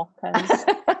Oracle. Because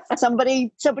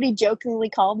somebody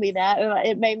jokingly called me that. And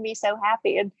it made me so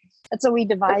happy. And so we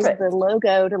devised the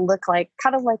logo to look like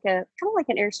kind of like an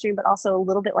Airstream, but also a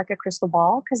little bit like a crystal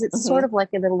ball because it's sort of like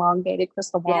an elongated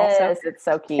crystal ball. Yes, so it's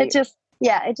so cute.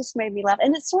 It just made me laugh.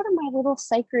 And it's sort of my little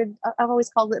sacred, I've always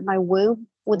called it my woo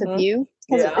with a view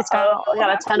because it's got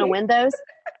a ton of windows,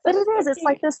 but it's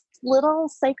like this little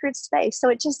sacred space. So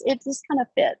it just kind of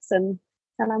fits. And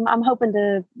I'm hoping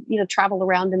to, travel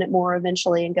around in it more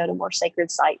eventually and go to more sacred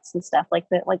sites and stuff like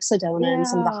Sedona and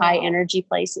some of the high energy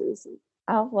places.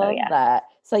 I love that.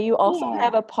 So you also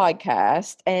have a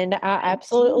podcast and I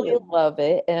absolutely love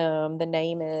it. The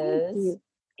name is...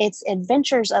 It's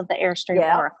Adventures of the Airstream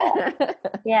Oracle.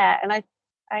 And I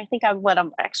think I'm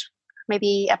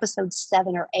maybe episode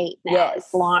 7 or 8 now.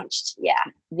 It's launched.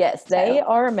 Yes, they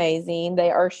are amazing.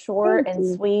 They are short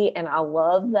and sweet, and I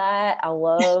love that. I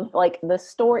love like the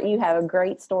story. You have a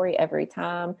great story every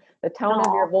time. The tone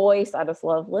of your voice, I just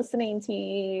love listening to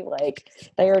you. Like,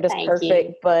 they are just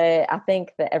perfect. But I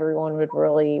think that everyone would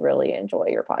really, really enjoy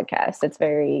your podcast.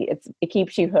 It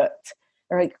keeps you hooked.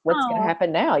 Or like, what's going to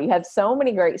happen now? You have so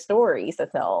many great stories to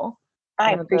tell.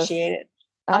 I appreciate it.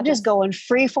 I'm just going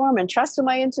free form and trusting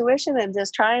my intuition and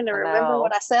just trying to remember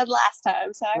what I said last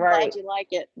time. So I'm glad you like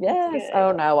it. Yes.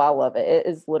 Oh no, I love it. It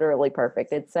is literally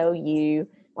perfect. It's so you.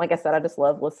 Like I said, I just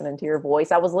love listening to your voice.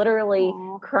 I was literally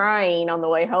crying on the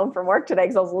way home from work today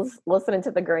because I was listening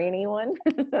to the Granny one.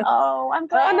 Oh, I'm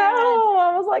glad. I know.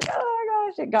 I was like, oh my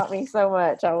gosh, it got me so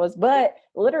much. But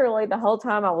literally the whole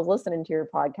time I was listening to your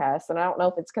podcast, and I don't know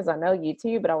if it's because I know you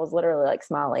too, but I was literally like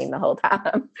smiling the whole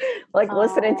time. Like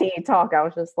listening to you talk, I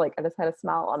was just like, I just had a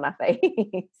smile on my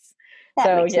face.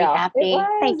 That makes me happy.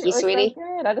 Thank you, sweetie. So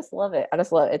good. I just love it.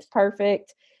 It's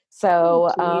perfect.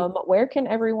 So, where can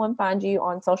everyone find you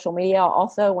on social media?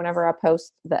 Also, whenever I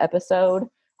post the episode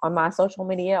on my social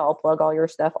media, I'll plug all your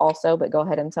stuff also, but go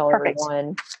ahead and tell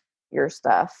everyone your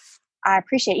stuff. I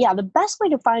appreciate it. Yeah, the best way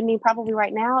to find me probably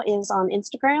right now is on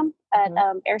Instagram at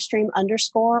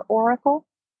Airstream_Oracle.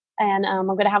 And I'm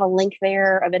going to have a link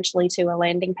there eventually to a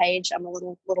landing page. I'm a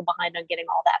little behind on getting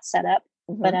all that set up.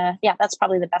 But that's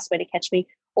probably the best way to catch me.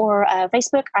 Or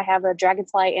Facebook, I have a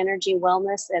Dragonfly Energy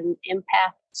Wellness and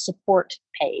Empath Support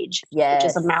page, which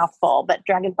is a mouthful, but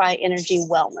Dragonfly Energy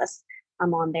Wellness,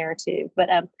 I'm on there too. But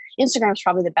Instagram is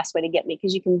probably the best way to get me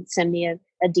because you can send me a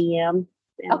DM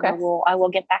and I will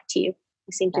get back to you.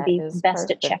 We seem to That be is best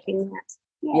at perfect. checking that.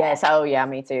 Yeah. Yes. Oh, yeah,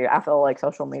 me too. I feel like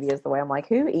social media is the way. I'm like,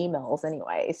 who emails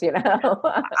anyways, you know?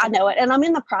 I know it. And I'm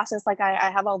in the process, like I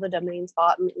have all the domains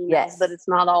bought and emails, but Yes. it's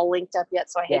not all linked up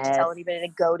yet. So I hate to Yes. tell anybody to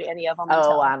go to any of them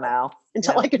Oh, I know.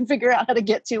 until No. I can figure out how to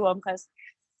get to them, because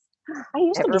I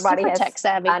used to be Everybody super has, tech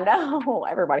savvy. I know,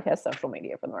 everybody has social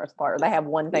media for the most part. They have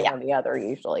one thing Yeah. or the other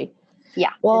usually.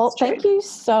 Yeah. Well, It's true. thank you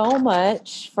so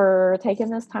much for taking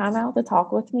this time out to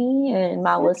talk with me and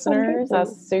my listeners. I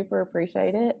Absolutely. super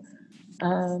appreciate it.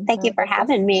 Thank you So for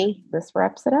having me. this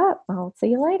wraps it up. I'll see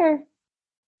you later.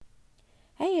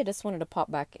 Hey, I just wanted to pop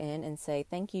back in and say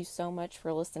thank you so much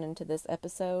for listening to this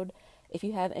episode. If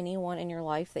you have anyone in your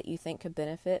life that you think could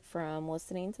benefit from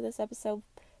listening to this episode,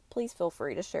 please feel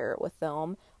free to share it with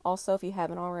them. Also, if you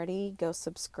haven't already, go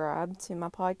subscribe to my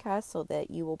podcast so that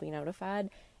you will be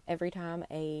notified every time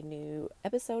a new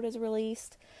episode is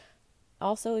released.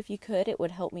 Also, if you could, it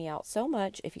would help me out so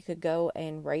much if you could go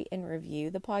and rate and review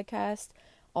the podcast.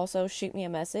 Also, shoot me a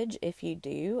message if you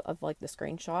do of like the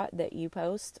screenshot that you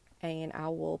post, and I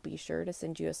will be sure to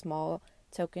send you a small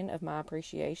token of my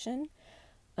appreciation.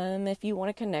 If you want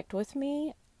to connect with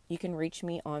me, you can reach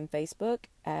me on Facebook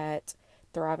at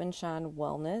Thrive and Shine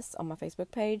Wellness on my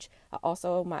Facebook page.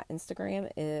 Also, my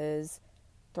Instagram is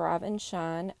Thrive and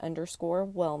Shine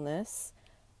 _wellness.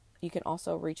 You can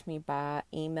also reach me by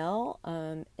email,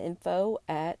 info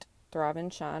at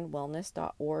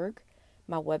thriveandshinewellness.org.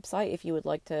 My website, if you would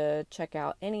like to check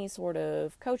out any sort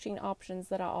of coaching options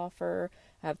that I offer.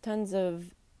 I have tons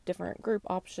of different group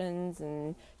options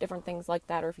and different things like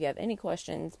that. Or if you have any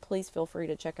questions, please feel free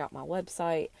to check out my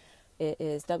website. It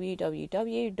is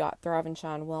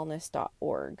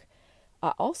www.thriveandshinewellness.org.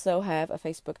 I also have a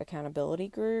Facebook accountability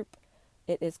group.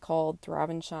 It is called Thrive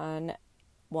and Shine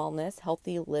Wellness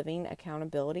Healthy Living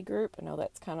Accountability Group. I know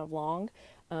that's kind of long.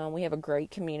 We have a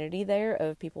great community there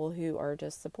of people who are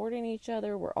just supporting each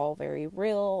other. We're all very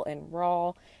real and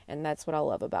raw, and that's what I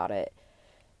love about it.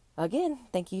 Again,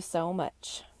 thank you so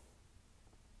much.